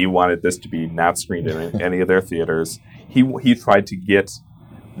 and he wanted this to be not screened in any of their theaters. He tried to get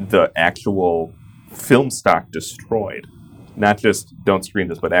the actual film stock destroyed. Not just don't screen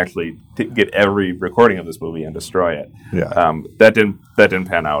this, but actually get every recording of this movie and destroy it. Yeah. That didn't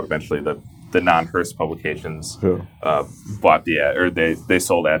pan out. Eventually, the non-Hearst publications bought the ad, or they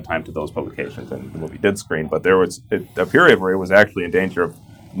sold ad time to those publications, and the movie did screen. But there was a period where it was actually in danger of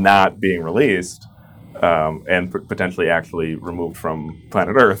not being released and potentially actually removed from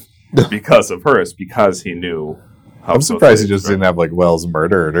planet Earth because of Hearst, because he knew. I'm surprised he just didn't have like Wells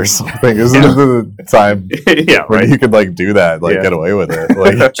murdered or something. Isn't it the time when you could like do that, like get away with it?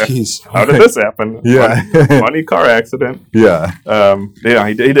 Like, jeez, how did this happen? Yeah, funny car accident. Yeah,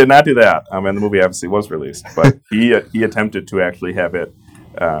 he did not do that. And the movie obviously was released, but he attempted to actually have it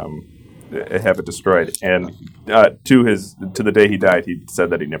destroyed. And to the day he died, he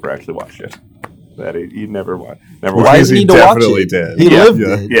said that he never actually watched it. That he never watched. Why does he need to watch it? Did. He lived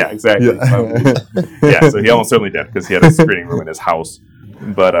it. Yeah, exactly. So he almost certainly did, because he had a screening room in his house.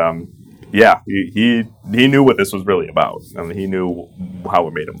 But he knew what this was really about. I mean, he knew how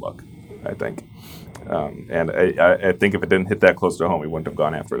it made him look, I think. And I think if it didn't hit that close to home, he wouldn't have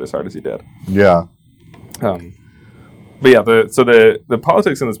gone after it as hard as he did. Yeah. But yeah, the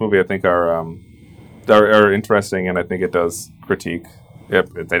politics in this movie, I think, are interesting, and I think it does critique.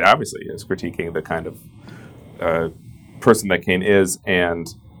 It obviously is critiquing the kind of person that Kane is,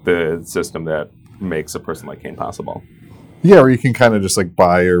 and the system that makes a person like Kane possible. Yeah, or you can kind of just like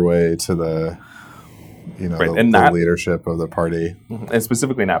buy your way to the, the leadership of the party, and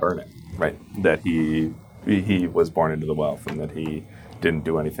specifically not earn it. Right, that he was born into the wealth, and that he didn't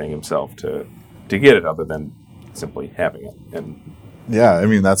do anything himself to get it, other than simply having it. And yeah, I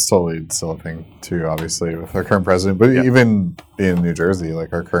mean, that's totally still a thing, too, obviously, with our current president. But even in New Jersey,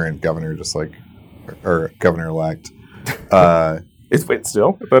 like, our current governor or governor-elect. Wait,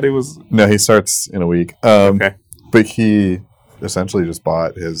 still? I thought he was... No, he starts in a week. Okay. But he essentially just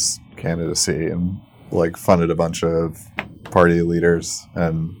bought his candidacy and, like, funded a bunch of party leaders,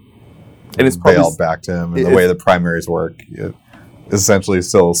 and it's they all backed him. And the way the primaries work, it's essentially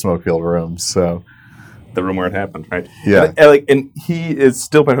still smoke-filled rooms, so... The room where it happened, right? Yeah. And he is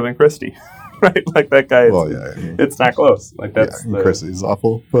still better than Christie, right? Like, that guy, it's not close. Like, that's... Yeah, Christie's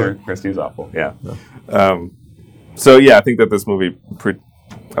awful. But... Christie's awful, yeah. So, yeah, I think that this movie,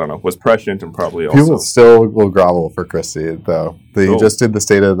 was prescient and probably also... People still will grovel for Christie, though. He just did the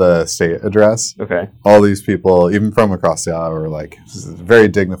State of the State address. Okay. All these people, even from across the aisle, were like, this is a very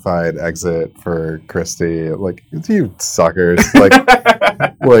dignified exit for Christie. Like, you suckers. Like,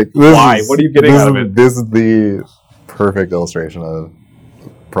 why? What are you getting out of it? This is the perfect illustration of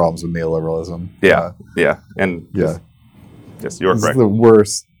problems with neoliberalism. Yeah, And yeah. Yes, you're correct. This is the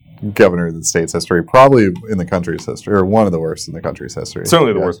worst governor in the state's history, probably in the country's history, or one of the worst in the country's history.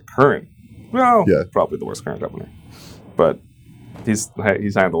 Certainly the worst current. Well, probably the worst current governor. But he's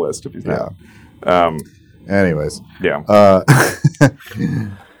high on the list if he's not. Yeah. Anyways. Yeah.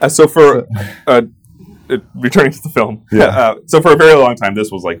 So for returning to the film, so for a very long time,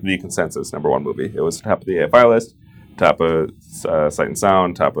 this was like the consensus #1 movie. It was top of the AFI list, top of Sight and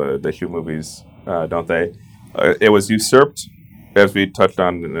Sound, top of They Shoot Movies, Don't They? It was usurped, as we touched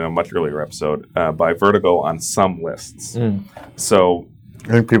on in a much earlier episode, by Vertigo on some lists. So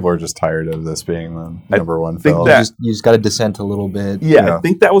I think people are just tired of this being the #1 film. You just got to dissent a little bit. Yeah, I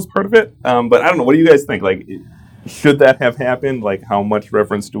think that was part of it. But I don't know. What do you guys think? Like, should that have happened? Like, how much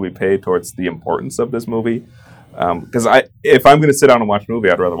reference do we pay towards the importance of this movie? Because if I'm going to sit down and watch a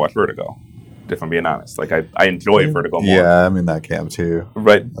movie, I'd rather watch Vertigo, if I'm being honest. Like, I enjoy Vertigo more. Yeah, I'm in that camp too.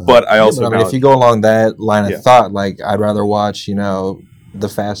 Right, but I also... if you go along that line of thought, like, I'd rather watch, The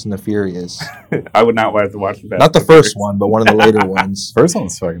Fast and the Furious. I would not want to watch that. Not the first one, but one of the later ones. First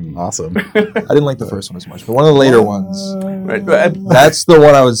one's fucking awesome. I didn't like the first one as much, but one of the later ones. Right. That's the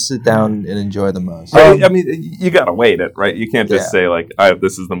one I would sit down and enjoy the most. I mean, you got to weight it, right? You can't just say, like,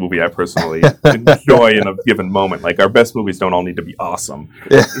 this is the movie I personally enjoy in a given moment. Like, our best movies don't all need to be awesome.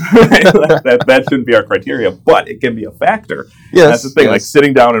 Yeah. that shouldn't be our criteria, but it can be a factor. Yes. That's the thing. Yes. Like,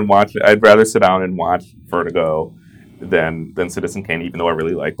 sitting down and watch it, I'd rather sit down and watch Vertigo than Citizen Kane, even though I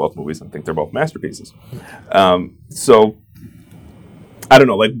really like both movies and think they're both masterpieces. So, I don't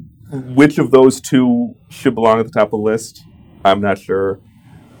know, like, which of those two should belong at the top of the list? I'm not sure.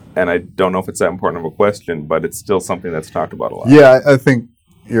 And I don't know if it's that important of a question, but it's still something that's talked about a lot. Yeah, I think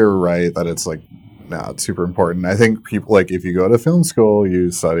you're right that it's, like, not super important. I think people, like, if you go to film school, you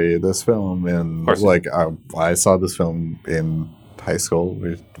study this film. And, like, I saw this film in high school.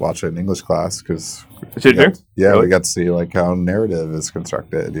 We watched it in English class because... Yeah, we got to see, like, how narrative is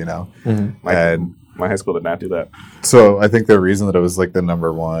constructed, Mm-hmm. My high school did not do that. So I think the reason that it was, like, the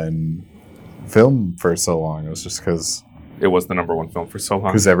 #1 film for so long was just because... It was the #1 film for so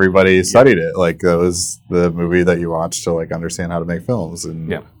long. Because everybody studied it. Like, that was the movie that you watched to, like, understand how to make films.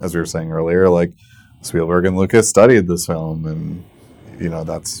 And as we were saying earlier, like, Spielberg and Lucas studied this film. And,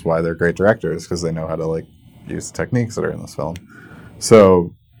 that's why they're great directors, because they know how to, like, use the techniques that are in this film.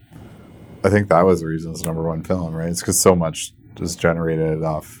 So I think that was the reason it's #1 film, right? It's because so much is generated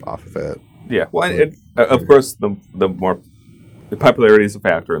off of it. Yeah, well, of course, the popularity is a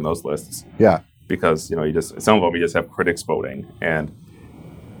factor in those lists. Yeah, because some of them you just have critics voting, and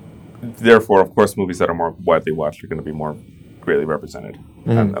therefore, of course, movies that are more widely watched are going to be more greatly represented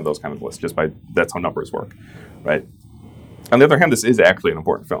on those kind of lists. That's how numbers work, right? On the other hand, this is actually an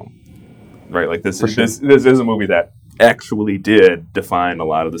important film, right? Like this is a movie that actually did define a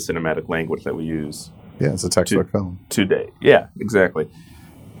lot of the cinematic language that we use. Yeah, it's a textbook film today. Yeah, exactly.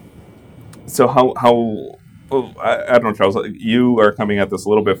 So I don't know, Charles. You are coming at this a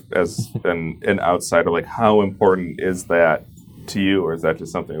little bit as an outsider. Like, how important is that to you, or is that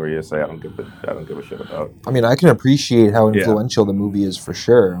just something where you say I don't give a shit about? I mean, I can appreciate how influential the movie is for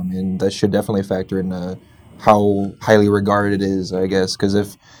sure. I mean, that should definitely factor into how highly regarded it is, I guess, because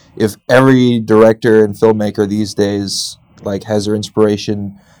if every director and filmmaker these days like has their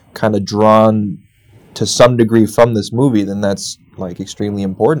inspiration kind of drawn to some degree from this movie, then that's like extremely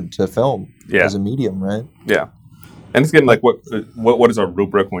important to film as a medium, right? Yeah. And it's getting like what is our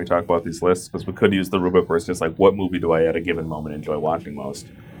rubric when we talk about these lists? Because we could use the rubric where it's just like, what movie do I at a given moment enjoy watching most?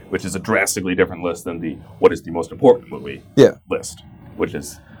 Which is a drastically different list than the what is the most important movie list, which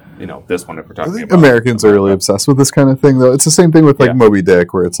is this one if we're talking I think about Americans are really obsessed with this kind of thing, though. It's the same thing with like Yeah. Moby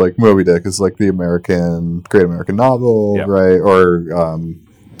Dick, where it's like Moby Dick is like the Great American Novel, Yeah. right? Or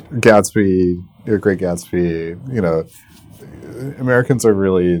Gatsby, or Great Gatsby. Americans are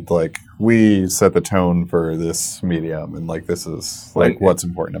really like, we set the tone for this medium, and like this is like what's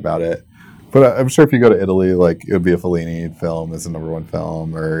important about it. But I'm sure if you go to Italy, like it would be a Fellini film as the #1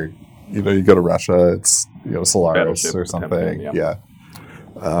 film, or you go to Russia, it's Solaris Battleship or something. Potemkin, yeah.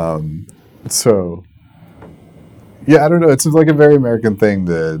 So, yeah, I don't know. It's like a very American thing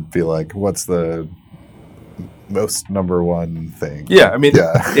to be like, what's the most #1 thing? Yeah, I mean,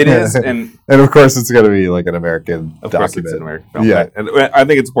 Yeah. it is, and And of course, it's got to be like an American of document. course it's an American film. Yeah. Right? And I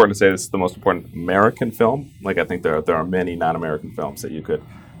think it's important to say this is the most important American film. Like, I think there are many non-American films that you could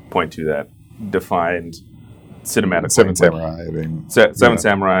point to that defined cinematic Seven language. Samurai. I mean, Seven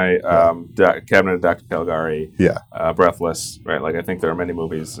Samurai, Cabinet of Dr. Caligari, yeah. Breathless, right? Like, I think there are many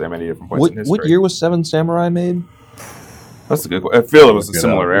movies at many different points in history. What year was Seven Samurai made? That's a good question. I feel it was a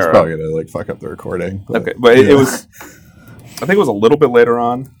similar It's era. probably gonna like fuck up the recording. But, Okay, but it was, I think it was a little bit later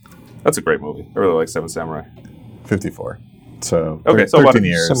on. That's a great movie. I really like Seven Samurai. 54. So Okay, so 13 about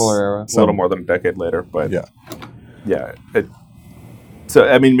years. Similar era. A little more than a decade later, but Yeah. yeah. So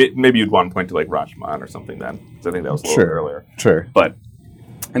I mean, maybe you'd want to point to like Rashomon or something then, because I think that was a little bit earlier. Sure. But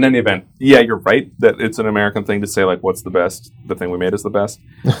in any event, yeah, you're right that it's an American thing to say like, "What's the best? The thing we made is the best."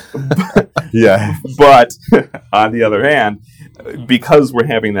 Yeah. But on the other hand, because we're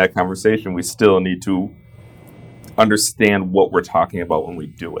having that conversation, we still need to understand what we're talking about when we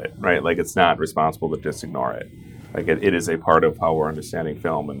do it, right? Like, it's not responsible to just ignore it. Like, it is a part of how we're understanding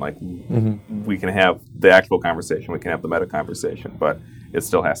film, and like we can have the actual conversation, we can have the meta conversation, but it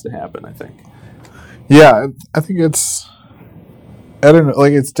still has to happen, I think. Yeah, I think it's. I don't know.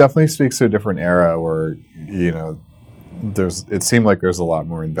 Like, it definitely speaks to a different era where there's. It seemed like there's a lot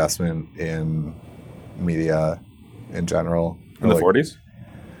more investment in media in general. In the like, 40s?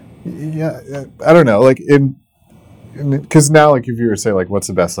 Yeah, I don't know. Like because now, like, if you were to say like, what's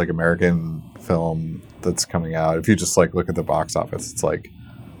the best like American film that's coming out? If you just like look at the box office, it's like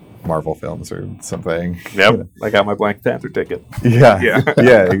Marvel films or something. Yep, I got my Black Panther ticket. Yeah, Yeah.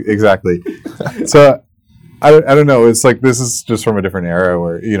 yeah, exactly. So I don't know. It's like this is just from a different era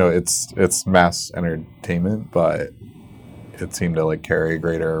where it's mass entertainment, but it seemed to like carry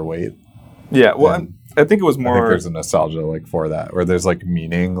greater weight. Yeah, well, And I think it was I think more. there's a nostalgia like for that, where there's like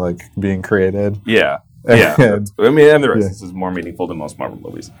meaning like being created. Yeah. And- I mean, and the rest Yeah. this is more meaningful than most Marvel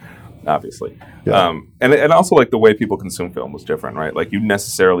movies, obviously. Yeah. And also, like, the way people consume film was different, right? Like, you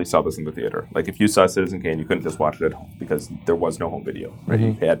necessarily saw this in the theater. Like, if you saw Citizen Kane, you couldn't just watch it at home because there was no home video, right?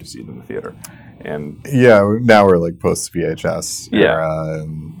 You had to see it in the theater. And Yeah, now we're like post VHS Yeah. era,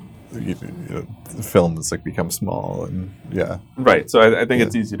 and the film has like become small, and right, so I think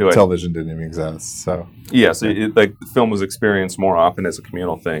it's easy to television didn't even exist. So yeah, so like the film was experienced more often as a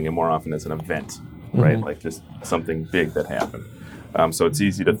communal thing and more often as an event, right? Like just something big that happened. So it's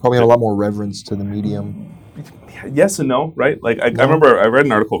easy to Probably had a lot more reverence to the medium. yes and no, right? Like I remember I read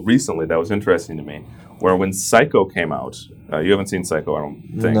an article recently that was interesting to me, where when Psycho came out, you haven't seen Psycho, I don't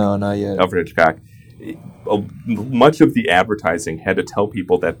think. No, not yet. Alfred Hitchcock. Much of the advertising had to tell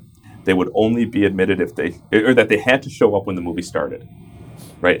people that they would only be admitted or that they had to show up when the movie started,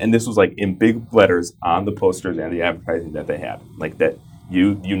 right? And this was like in big letters on the posters and the advertising that they had, like that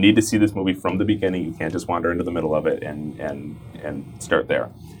you need to see this movie from the beginning. You can't just wander into the middle of it and start there.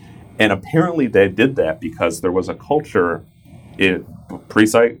 And apparently they did that because there was a culture in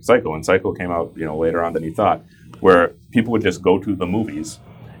pre-Psycho, and Psycho came out later on than you thought, where people would just go to the movies,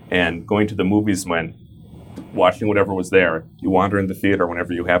 and going to the movies meant watching whatever was there. You wander in the theater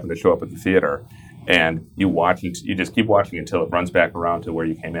whenever you happen to show up at the theater, and you just keep watching until it runs back around to where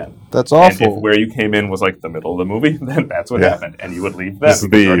you came in. That's And awful. if where you came in was like the middle of the movie, then that's what Yeah. happened, and you would leave then this is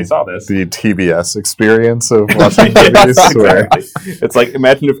because you already saw this. the TBS experience of watching Yes, movies. Where, exactly. It's like,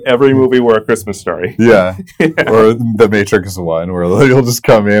 imagine if every movie were A Christmas Story. yeah. Or The Matrix 1, where you'll just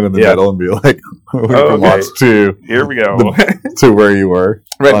come in the Yeah. middle and be like, we can Okay. watch to Here we go. where you were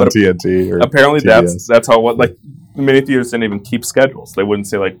Right, on but TNT. Or Apparently TBS. that's how many theaters didn't even keep schedules. They wouldn't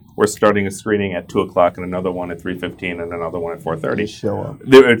say like, we're starting a screening at 2:00 and another one at 3:15 and another one at 4:30. Show up.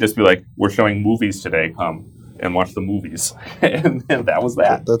 They would just be like, we're showing movies today, come and watch the movies. and that was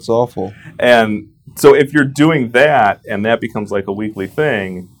that. That's awful. And so if you're doing that and that becomes like a weekly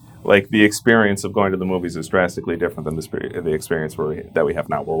thing, like the experience of going to the movies is drastically different than the experience that we have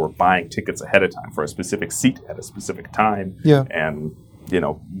now, where we're buying tickets ahead of time for a specific seat at a specific time. Yeah. And,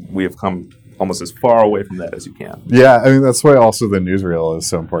 we have come almost as far away from that as you can. Yeah, I mean, that's why also the newsreel is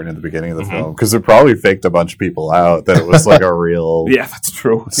so important at the beginning of the film, because it probably faked a bunch of people out that it was like a real Yeah, that's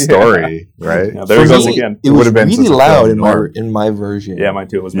true. story, right? Yeah, there he goes again. It was Would've been really such a loud film in my version. Yeah, mine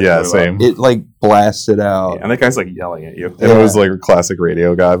too. It was Yeah, really same. loud. It like blasted out. Yeah, and that guy's like yelling at you. And it was like a classic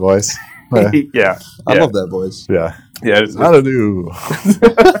radio guy voice. Yeah. I love that voice. Yeah. Yeah, it's How to do.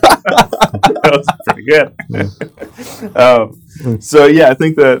 that was pretty good. So yeah, I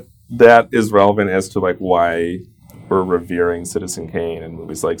think that is relevant as to like why we're revering Citizen Kane and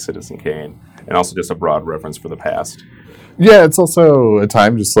movies like Citizen Kane, and also just a broad reference for the past. Yeah, it's also a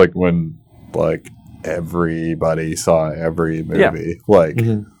time just like when like everybody saw every movie. Yeah. Like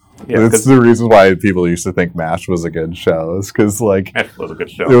Yeah, it's the reason why people used to think MASH was a good show, is because like it was a good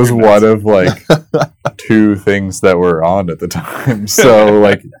show. it was one of like two things that were on at the time. So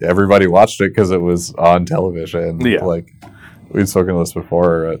like everybody watched it because it was on television. Yeah. Like we'd spoken to this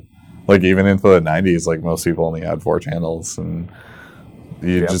before. Like even into the 90s, like most people only had 4 channels, and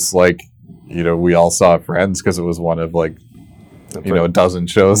you just like, you know, we all saw Friends because it was one of like, a dozen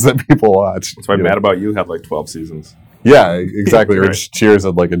shows that people watched. That's why Mad About You had like 12 seasons. Yeah, exactly. Or Right. Cheers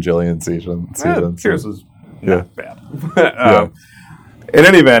had like a jillion seasons. Cheers was Yeah. not bad. In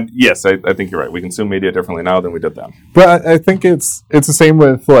any event, yes, I think you're right. We consume media differently now than we did then. But I think it's the same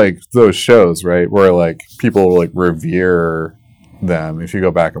with like those shows, right? Where like people like revere them. If you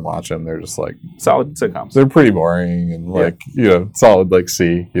go back and watch them, they're just like Solid sitcoms. they're pretty boring and like solid like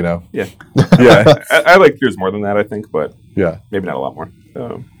C. Yeah. Yeah, I like Cheers more than that, I think, but yeah. maybe not a lot more.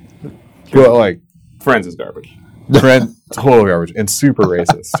 But like Friends is garbage. Friend, total garbage and super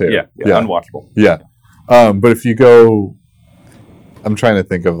racist too. Yeah, unwatchable. Yeah. But if you go, I'm trying to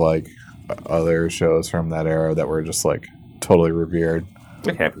think of like other shows from that era that were just like totally revered.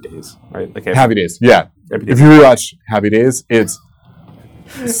 Like Happy Days, right? Like Happy Days, yeah. Happy Days. If you rewatch Happy Days, it's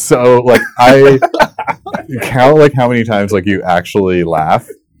so like I count like how many times like you actually laugh,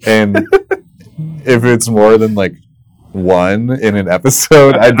 and if it's more than like one in an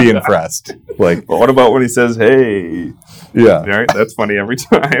episode, I'd be impressed. Like, But what about when he says, "Hey"? yeah, Right, that's funny every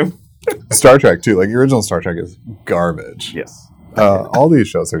time. Star Trek too. Like the original Star Trek is garbage. Yes. All these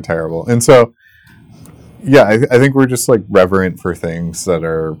shows are terrible, and so yeah, I think we're just like reverent for things that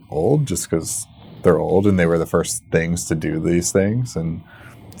are old, just because they're old and they were the first things to do these things. And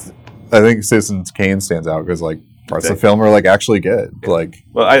I think Citizen Kane stands out because like parts of the film are like actually good. Like,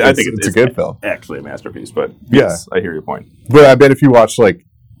 Well, I think it's a good film. Actually, a masterpiece. But Yeah. yes, I hear your point. But I bet if you watch like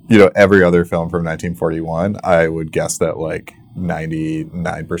every other film from 1941, I would guess that like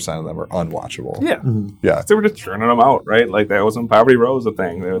 99% of them are unwatchable. Yeah. Yeah. They were just churning them out, right? Like that was when Poverty Row was a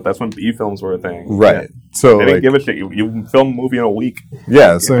thing. That's when B films were a thing. Right. Yeah. So They didn't like, give a shit. You film a movie in a week.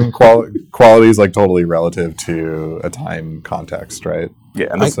 yeah, so in quality is like totally relative to a time context, right? Yeah,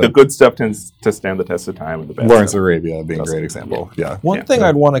 and the good stuff tends to stand the test of time. And the bad Lawrence stuff. Arabia being a Doesn't. great example. Yeah. One thing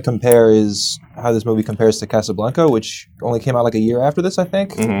I'd want to compare is how this movie compares to Casablanca, which only came out like a year after this, I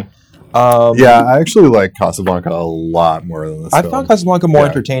think. Mhm. Yeah, I actually like Casablanca a lot more than this I film. found Casablanca more Yeah.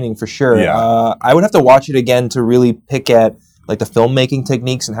 entertaining for sure. Yeah. I would have to watch it again to really pick at like the filmmaking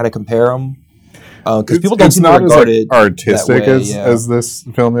techniques and how to compare them. Because people don't it's seem to not as regard like, it artistic that way, as this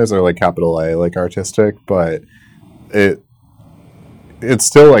film is, or like capital A like artistic, but it's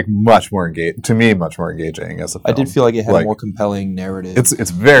still like much more engaging as a film. I did feel like it had Like, a more compelling narrative. it's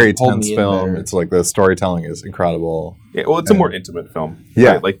very Hold tense me in film. there. It's like the storytelling is incredible. Yeah, well, it's a more intimate film.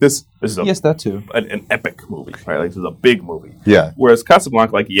 Yeah. right? Like this is yes, that too. an epic movie, right? Like this is a big movie. Yeah. Whereas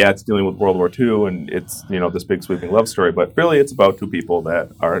Casablanca, like, yeah, it's dealing with World War II and it's, this big sweeping love story, but really it's about two people that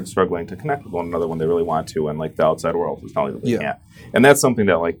are struggling to connect with one another when they really want to, and like the outside world is telling them they can't. And that's something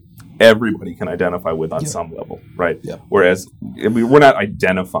that like everybody can identify with on some level, right? Yeah. Whereas we're not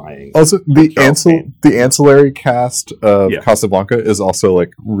identifying. Also, the Charles Kane. ancillary cast of Yeah. Casablanca is also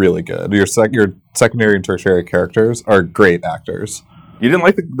like really good. Your secondary and tertiary characters are great actors. You didn't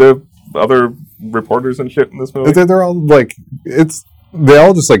like the other reporters and shit in this movie? They're all like they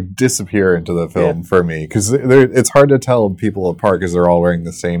all just like disappear into the film for me because it's hard to tell people apart because they're all wearing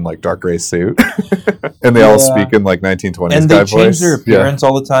the same like dark gray suit and they all speak in like 1920s And guy they change voice. their appearance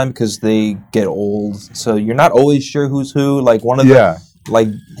all the time because they get old. So you're not always sure who's who. Like one of Yeah. like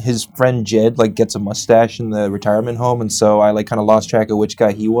his friend Jed like gets a mustache in the retirement home, and so I like kind of lost track of which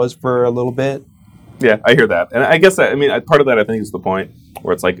guy he was for a little bit. Yeah, I hear that. And I guess, part of that I think is the point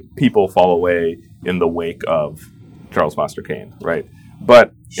where it's like people fall away in the wake of Charles Foster Kane, right?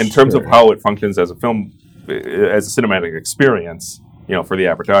 But in terms of how it functions as a film, as a cinematic experience, for the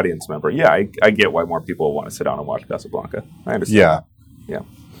average audience member, I get why more people want to sit down and watch Casablanca. I understand. Yeah.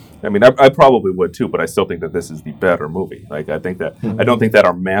 Yeah. I mean, I probably would too, but I still think that this is the better movie. Like, I think that I don't think that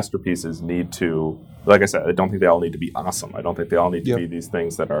our masterpieces need to. Like I said, I don't think they all need to be awesome. I don't think they all need to be these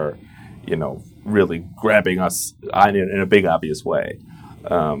things that are, really grabbing us in a big, obvious way.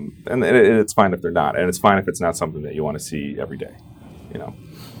 And it's fine if they're not, and it's fine if it's not something that you want to see every day.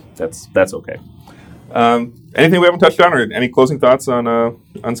 That's okay. Anything we haven't touched on, or any closing thoughts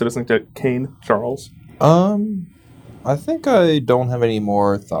on Citizen Kane, Charles? I think I don't have any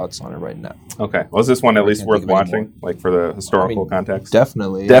more thoughts on it right now. Okay. Was this one at least worth watching, like for the historical context?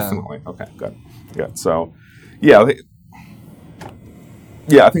 Definitely. Definitely. Yeah. Okay. Good. So, I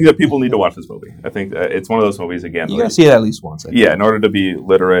think that people need to watch this movie. I think it's one of those movies again. You gotta see it at least once. In order to be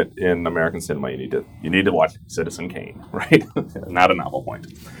literate in American cinema, you need to watch Citizen Kane, right? Not a novel point.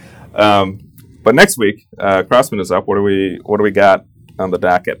 But next week, Crossman is up. What do we got on the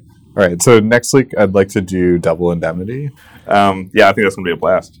docket? All right, so next week I'd like to do Double Indemnity. I think that's going to be a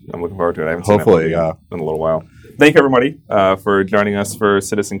blast. I'm looking forward to it. I haven't seen that in a little while. Thank you, everybody, for joining us for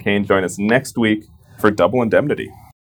Citizen Kane. Join us next week for Double Indemnity.